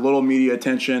gotten a little media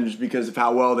attention just because of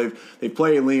how well they've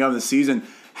played leading up to the season.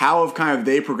 How have kind of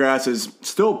they progressed as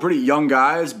still pretty young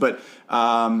guys, but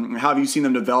how have you seen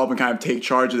them develop and kind of take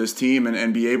charge of this team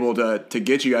and be able to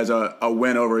get you guys a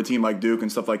win over a team like Duke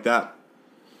and stuff like that?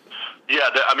 Yeah,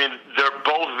 they're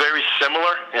both very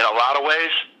similar in a lot of ways,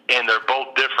 and they're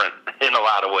both different in a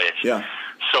lot of ways. Yeah.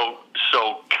 So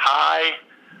Kai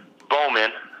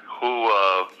Bowman, who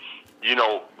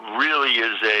really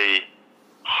is a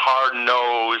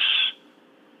hard-nosed,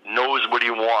 knows what he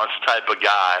wants type of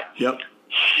guy. Yep.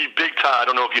 He big time. I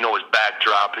don't know if you know his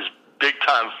backdrop. His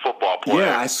big-time football player.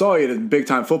 Yeah, I saw you at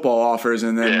big-time football offers,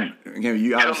 and then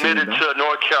you committed to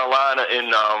North Carolina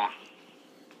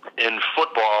in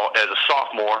football as a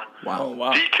sophomore. Wow. Oh,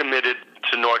 wow. Decommitted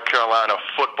to North Carolina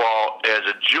football as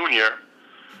a junior.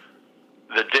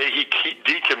 The day he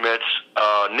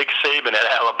decommits, Nick Saban at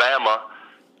Alabama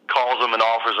calls him and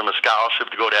offers him a scholarship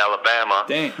to go to Alabama.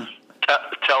 Damn.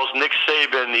 Tells Nick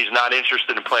Saban he's not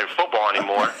interested in playing football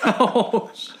anymore.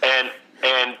 And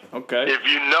if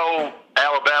you know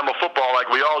Alabama football like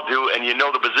we all do, and you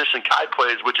know the position Kai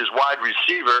plays, which is wide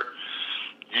receiver,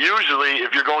 usually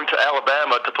if you're going to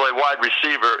Alabama to play wide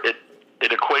receiver, it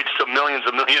equates to millions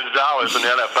and millions of dollars in the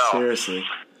NFL. Seriously.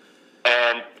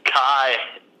 And Kai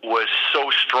was so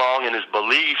strong in his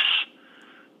beliefs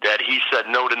that he said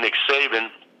no to Nick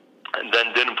Saban and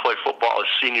then didn't play football his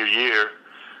senior year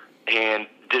and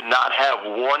did not have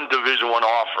one Division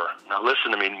I offer. Now listen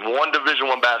to me, one Division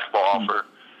I basketball offer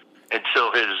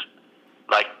until his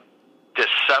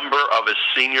December of his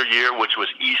senior year, which was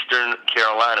Eastern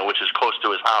Carolina, which is close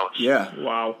to his house. Yeah.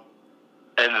 Wow.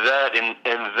 And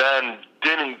then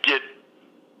didn't get,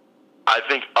 I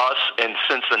think us and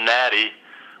Cincinnati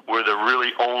were the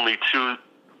really only two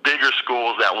bigger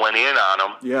schools that went in on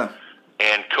him. Yeah.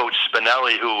 And Coach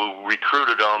Spinelli, who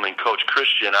recruited him, and Coach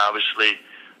Christian, obviously,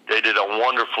 they did a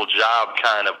wonderful job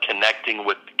kind of connecting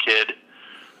with the kid.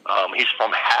 He's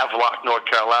from Havelock, North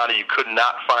Carolina. You could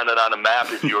not find it on a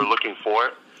map if you were looking for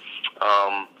it.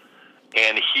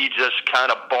 And he just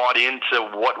kind of bought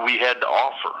into what we had to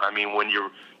offer. I mean, when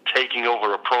you're taking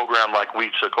over a program like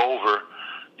we took over,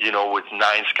 with 9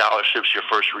 scholarships your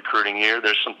first recruiting year,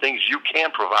 there's some things you can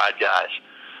provide guys.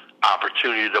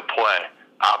 Opportunity to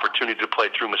play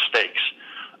through mistakes.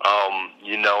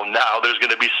 Now there's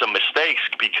going to be some mistakes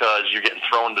because you're getting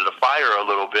thrown to the fire a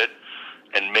little bit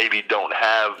and maybe don't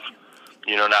have,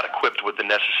 not equipped with the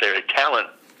necessary talent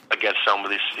against some of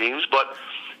these teams. But,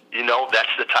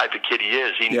 that's the type of kid he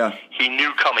is. He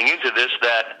knew coming into this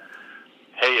that,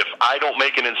 hey, if I don't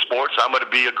make it in sports, I'm going to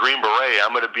be a Green Beret.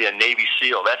 I'm going to be a Navy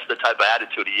SEAL. That's the type of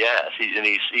attitude he has.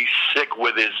 He's sick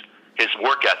with his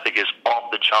work ethic is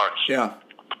off the charts. Yeah.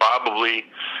 Probably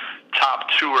top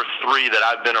 2 or 3 that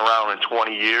I've been around in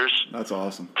 20 years. That's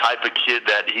awesome. Type of kid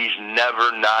that he's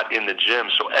never not in the gym.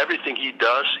 So everything he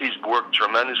does, he's worked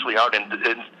tremendously hard and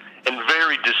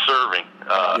very deserving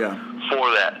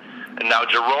for that. And now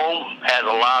Jerome has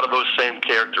a lot of those same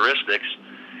characteristics.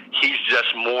 He's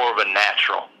just more of a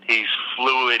natural. He's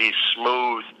fluid. He's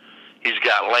smooth. He's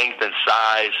got length and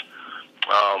size.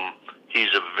 He's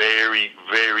a very,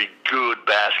 very good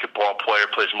basketball player,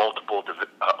 plays multiple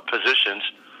positions.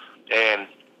 And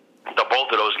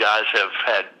both of those guys have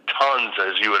had tons,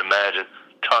 as you would imagine,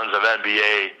 tons of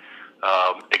NBA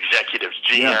executives,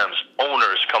 GMs,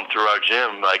 owners come through our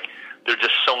gym. Like, they're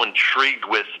just so intrigued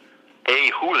with,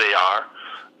 A, who they are,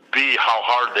 B, how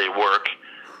hard they work,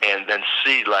 and then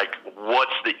C,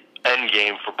 what's the end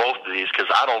game for both of these, because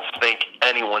I don't think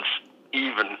anyone's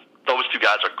even those two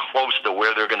guys are close to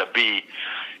where they're going to be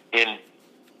in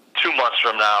 2 months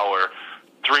from now or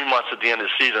 3 months at the end of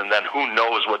the season. Then who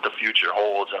knows what the future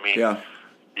holds? I mean,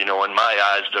 you know, in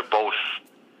my eyes, they're both,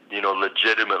 you know,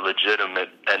 legitimate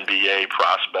NBA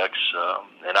prospects,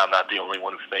 and I'm not the only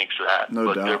one who thinks that. No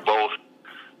but doubt. They're both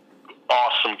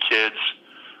awesome kids.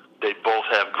 They both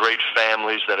have great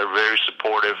families that are very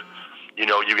supportive. You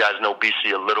know, you guys know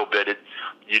BC a little bit.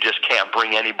 You just can't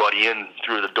bring anybody in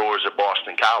through the doors at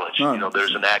Boston College. No, you know,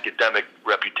 there's an academic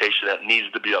reputation that needs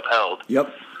to be upheld.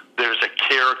 Yep. There's a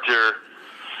character,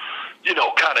 you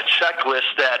know, kind of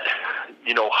checklist that,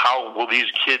 you know, how will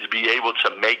these kids be able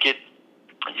to make it,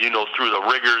 you know, through the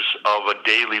rigors of a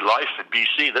daily life at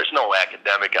BC. There's no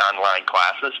academic online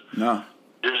classes. No.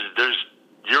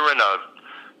 You're in a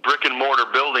brick and mortar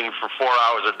building for 4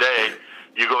 hours a day.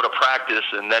 You go to practice,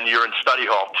 and then you're in study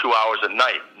hall 2 hours at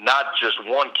night. Not just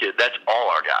one kid. That's all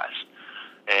our guys.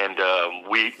 And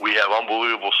we have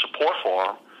unbelievable support for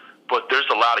them. But there's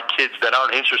a lot of kids that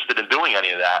aren't interested in doing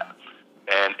any of that.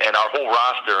 And our whole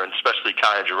roster, and especially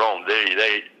Kai and Jerome,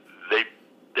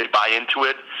 they buy into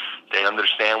it. They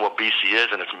understand what BC is,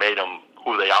 and it's made them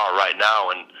who they are right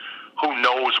now. And who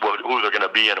knows who they're going to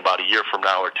be in about a year from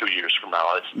now or 2 years from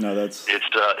now.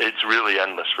 It's really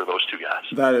endless for those two guys.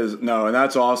 That is and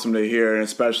that's awesome to hear, and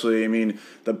especially, I mean,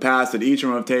 the path that each of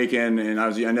them have taken, and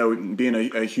obviously I know being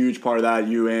a huge part of that,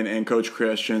 you and Coach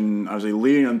Christian, obviously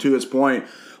leading them to this point.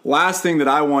 Last thing that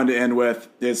I wanted to end with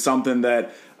is something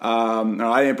that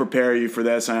I didn't prepare you for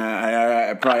this, and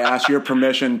I probably asked your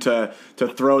permission to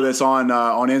throw this on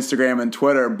Instagram and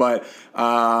Twitter, but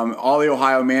all the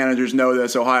Ohio managers know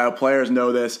this, Ohio players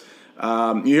know this.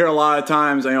 You hear a lot of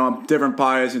times, you know, on different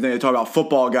podcasts, they talk about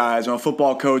football guys. You know,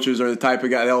 football coaches are the type of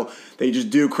guy they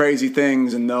just do crazy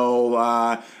things, and they'll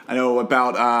I know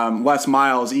about Les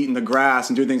Miles eating the grass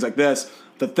and doing things like this.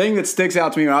 The thing that sticks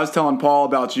out to me when I was telling Paul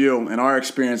about you and our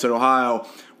experience at Ohio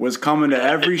was coming to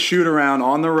every shoot around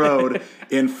on the road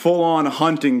in full-on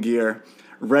hunting gear,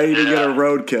 ready to get a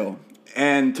roadkill.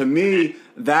 And to me,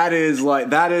 that is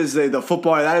the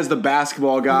football, that is the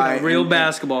basketball guy. Yeah, real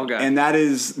basketball guy. And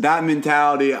that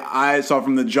mentality I saw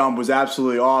from the jump was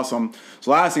absolutely awesome. So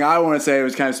last thing I want to say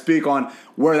was kind of speak on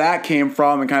where that came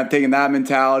from and kind of taking that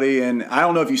mentality. And I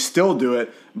don't know if you still do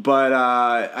it, but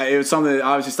it was something that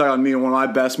obviously stuck on me. One of my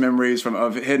best memories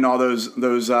of hitting all those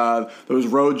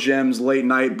road gyms late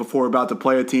night before we're about to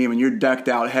play a team, and you're decked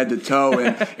out head to toe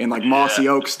in like mossy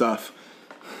oak stuff.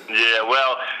 Yeah,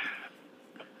 well,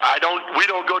 we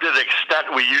don't go to the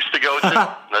extent we used to go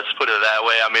to. Let's put it that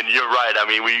way. I mean, you're right. I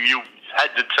mean, you head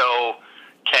to toe,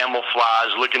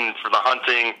 camouflage, looking for the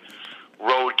hunting,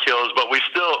 road kills, but we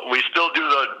still do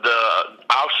the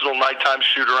optional nighttime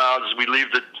shoot-arounds. We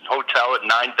leave the hotel at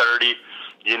 9:30,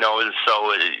 you know, and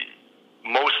so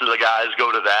most of the guys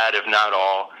go to that, if not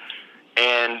all.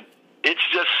 And it's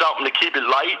just something to keep it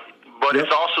light, but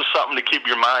it's also something to keep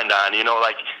your mind on, you know,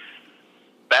 like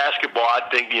basketball, I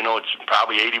think, you know, it's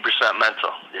probably 80%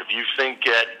 mental. If you think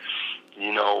that,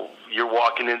 you know, you're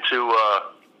walking into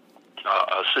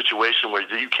a situation where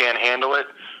you can't handle it,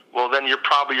 well, then your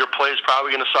play is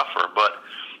probably going to suffer. But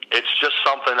it's just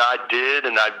something I did,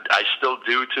 and I still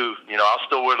do too. You know, I'll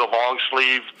still wear the long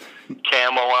sleeve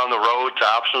camo on the road to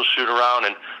optional shoot around,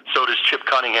 and so does Chip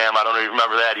Cunningham. I don't know if you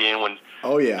remember that, Ian, when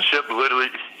Chip literally,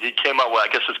 he came out with, I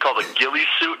guess it's called a ghillie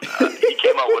suit. He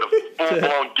came out with a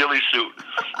full-blown ghillie suit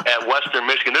at Western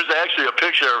Michigan. There's actually a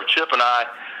picture of Chip and I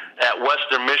at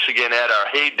Western Michigan at our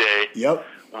heyday. Yep.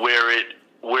 Where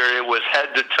it was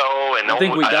head to toe, and I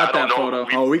think we got that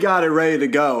photo. We got it ready to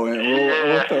go.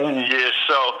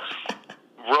 So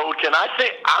Roadkin,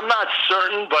 I'm not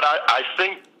certain, but I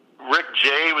think Rick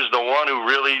J was the one who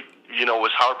really, you know,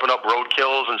 was harping up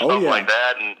roadkills and stuff like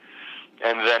that,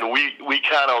 and then we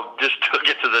kind of just took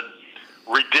it to the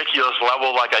ridiculous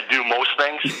level, like I do most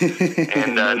things.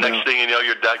 And next thing you know,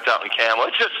 you're decked out in camo.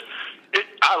 It's just.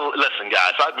 Listen,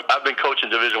 guys, I've been coaching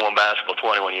Division I basketball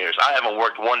 21 years. I haven't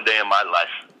worked one day in my life.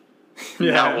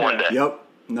 Not one day. Yep.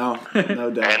 No doubt.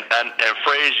 and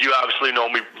Fraze, you obviously know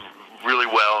me really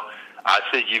well. I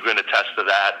think you can attest to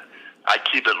that. I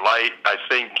keep it light. I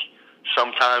think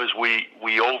sometimes we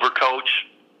overcoach.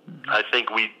 I think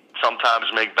we sometimes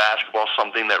make basketball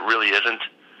something that really isn't.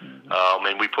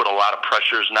 And we put a lot of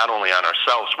pressures not only on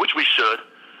ourselves, which we should.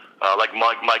 Like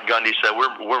Mike Gundy said,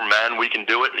 we're men. We can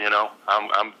do it. You know,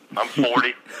 I'm 40.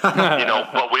 You know,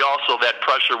 but we also, that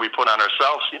pressure we put on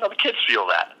ourselves. You know, the kids feel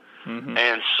that,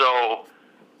 and so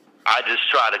I just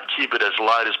try to keep it as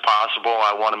light as possible.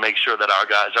 I want to make sure that our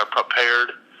guys are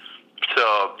prepared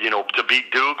to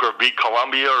beat Duke or beat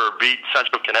Columbia or beat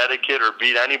Central Connecticut or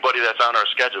beat anybody that's on our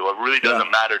schedule. It really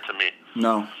doesn't matter to me.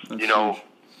 No, huge.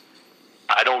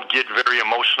 I don't get very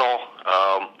emotional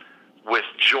with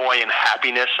joy and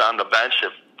happiness on the bench.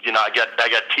 If I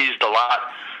got teased a lot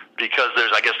because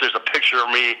there's a picture of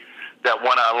me that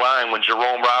went online when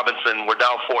Jerome Robinson, we're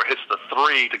down 4, hits the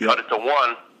 3 to cut it to 1.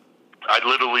 I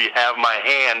literally have my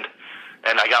hand,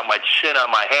 and I got my chin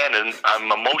on my hand, and I'm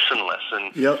emotionless.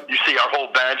 And you see our whole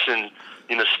bench and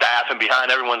staff and behind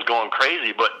everyone's going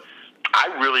crazy. But I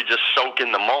really just soak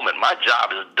in the moment. My job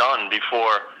is done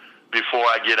before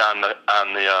I get on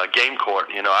the game court.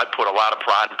 I put a lot of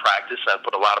pride in practice. I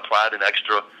put a lot of pride in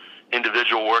extra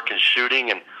individual work and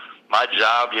shooting. And my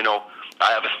job, I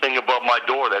have a thing above my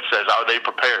door that says, "Are they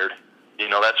prepared?"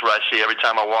 That's what I see every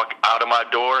time I walk out of my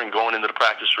door and going into the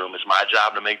practice room. It's my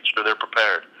job to make sure they're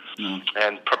prepared.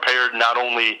 And prepared not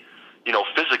only,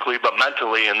 physically, but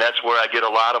mentally. And that's where I get a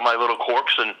lot of my little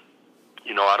quirks. And,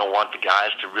 I don't want the guys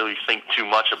to really think too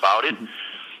much about it.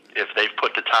 If they've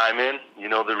put the time in,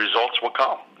 the results will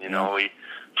come.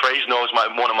 Fraze knows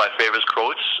one of my favorite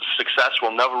quotes: "Success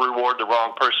will never reward the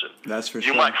wrong person." That's for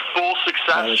sure. You like full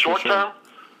success short term?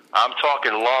 I'm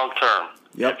talking long term.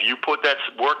 Yep. If you put that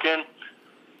work in,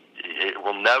 it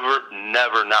will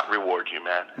never not reward you,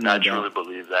 man. And I truly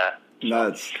believe that.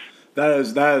 That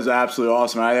is absolutely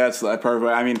awesome. That's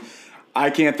perfect. I mean, I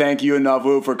can't thank you enough,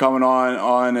 Wu, for coming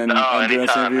on and doing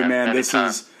this interview, man. This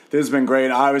has been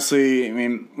great. Obviously,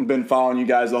 I've been following you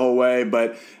guys the whole way,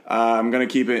 but I'm going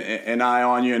to keep an eye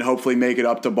on you and hopefully make it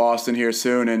up to Boston here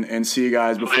soon and see you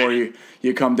guys before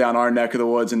you come down our neck of the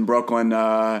woods in Brooklyn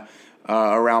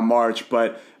around March.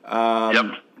 But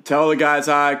tell the guys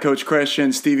hi, Coach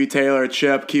Christian, Stevie Taylor,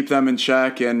 Chip. Keep them in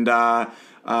check, and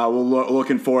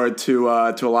looking forward to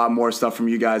a lot more stuff from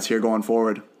you guys here going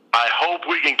forward. I hope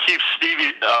we can keep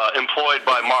Stevie employed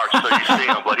by March so you see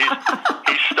him, but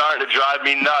he's starting to drive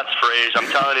me nuts, Fraze. I'm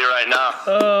telling you right now.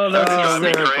 Oh, that's driving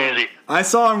me crazy. I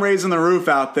saw him raising the roof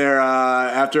out there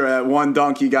after that one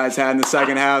dunk you guys had in the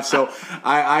second half, so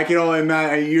I can only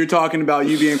imagine. You're talking about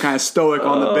you being kind of stoic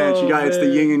on the bench. You got it's the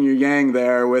yin and your yang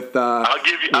there with. I'll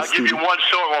give you one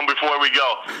short one before we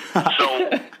go.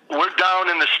 So we're down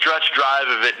in the stretch drive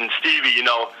of it, and Stevie,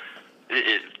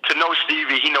 to know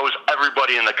Stevie, he knows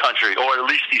everybody in the country, or at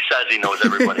least he says he knows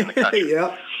everybody in the country.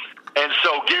 Yep. And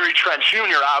so Gary Trent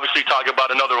Jr., obviously talking about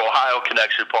another Ohio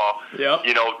connection, Paul. Yep.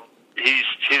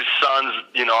 His son's,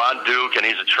 on Duke, and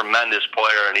he's a tremendous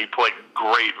player, and he played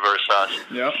great versus us.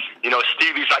 Yep.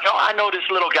 Stevie's like, "Oh, I know this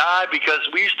little guy because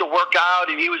we used to work out,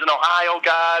 and he was an Ohio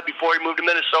guy before he moved to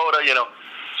Minnesota,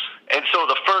 And so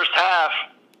the first half,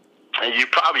 and you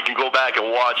probably can go back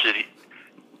and watch it,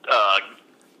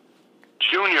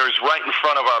 Junior is right in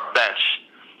front of our bench,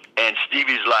 and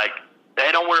Stevie's like,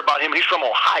 "Hey, don't worry about him. He's from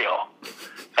Ohio."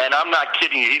 And I'm not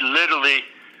kidding you. He literally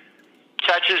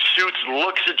catches, shoots,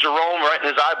 looks at Jerome right in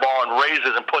his eyeball, and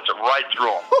raises and puts it right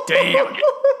through him. Damn.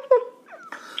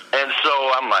 And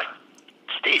so I'm like,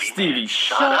 Stevie,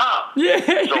 shut up. Yeah.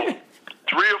 So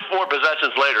 3 or 4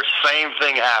 possessions later, same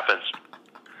thing happens.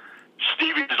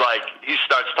 Stevie's like, he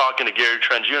starts talking to Gary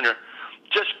Trent Jr.,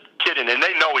 just kidding, and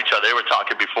they know each other. They were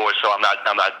talking before, so I'm not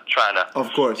trying to,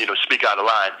 of course, speak out of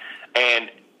line. And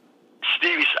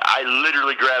Stevie, I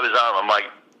literally grab his arm. I'm like,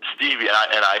 Stevie, and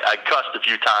I cussed a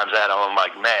few times at him. I'm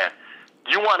like, "Man,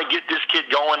 you want to get this kid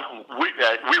going?"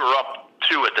 We were up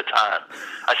 2 at the time.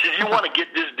 I said, "You want to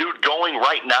get this dude going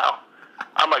right now?"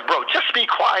 I'm like, "Bro, just be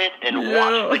quiet and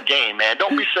watch the game, man.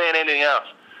 Don't be saying anything else."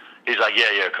 He's like,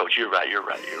 yeah, Coach, you're right.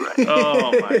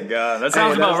 Oh, my God. That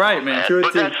sounds about right, man.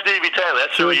 But that's Stevie Taylor.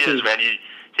 That's who he is, man.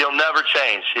 He'll never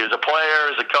change. He was a player,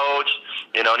 as a coach,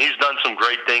 and he's done some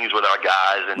great things with our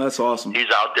guys. And that's awesome. He's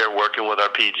out there working with our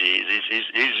PGs.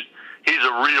 He's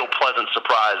a real pleasant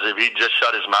surprise. If he'd just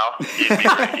shut his mouth, he'd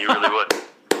be great. He really would.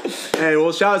 Hey,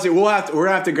 well, shout out to we're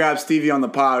gonna have to grab Stevie on the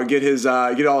pod, get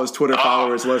all his Twitter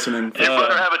followers listening. You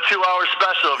better have a 2-hour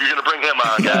special if you're gonna bring him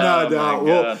on, guys. No.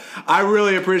 Well, I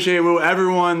really appreciate it, Wu.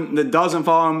 Everyone that doesn't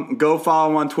follow him, go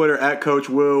follow him on Twitter at Coach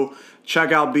Wu.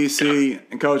 Check out BC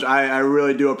and Coach. I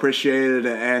really do appreciate it,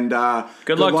 and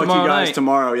good luck to you guys night.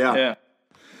 tomorrow. Yeah.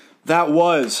 That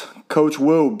was Coach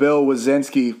Wu, Bill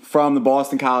Wuczynski from the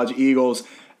Boston College Eagles.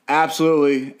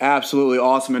 Absolutely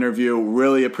awesome interview.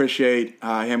 Really appreciate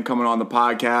him coming on the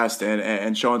podcast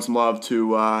and showing some love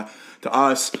to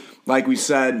us. Like we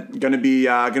said, gonna be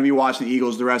watching the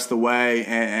Eagles the rest of the way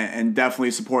and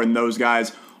definitely supporting those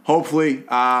guys. Hopefully,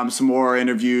 some more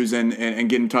interviews and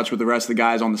get in touch with the rest of the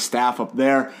guys on the staff up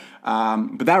there.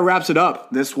 But that wraps it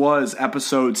up. This was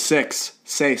episode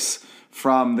 6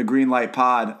 from the Green Light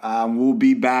Pod. We'll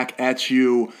be back at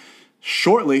you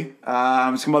shortly.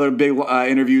 Some other big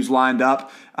interviews lined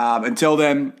up. Until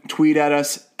then, tweet at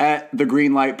us at the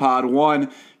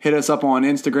GreenlightPod1. Hit us up on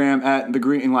Instagram at the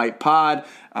GreenlightPod.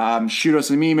 Shoot us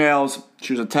some emails.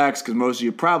 Shoot us a text because most of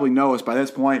you probably know us by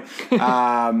this point.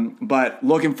 But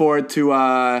looking forward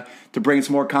to bringing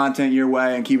some more content your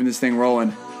way and keeping this thing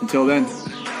rolling. Until then,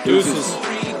 deuces.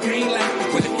 Green light,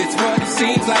 well, if it's what it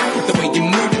seems like, the way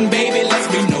you're moving, baby.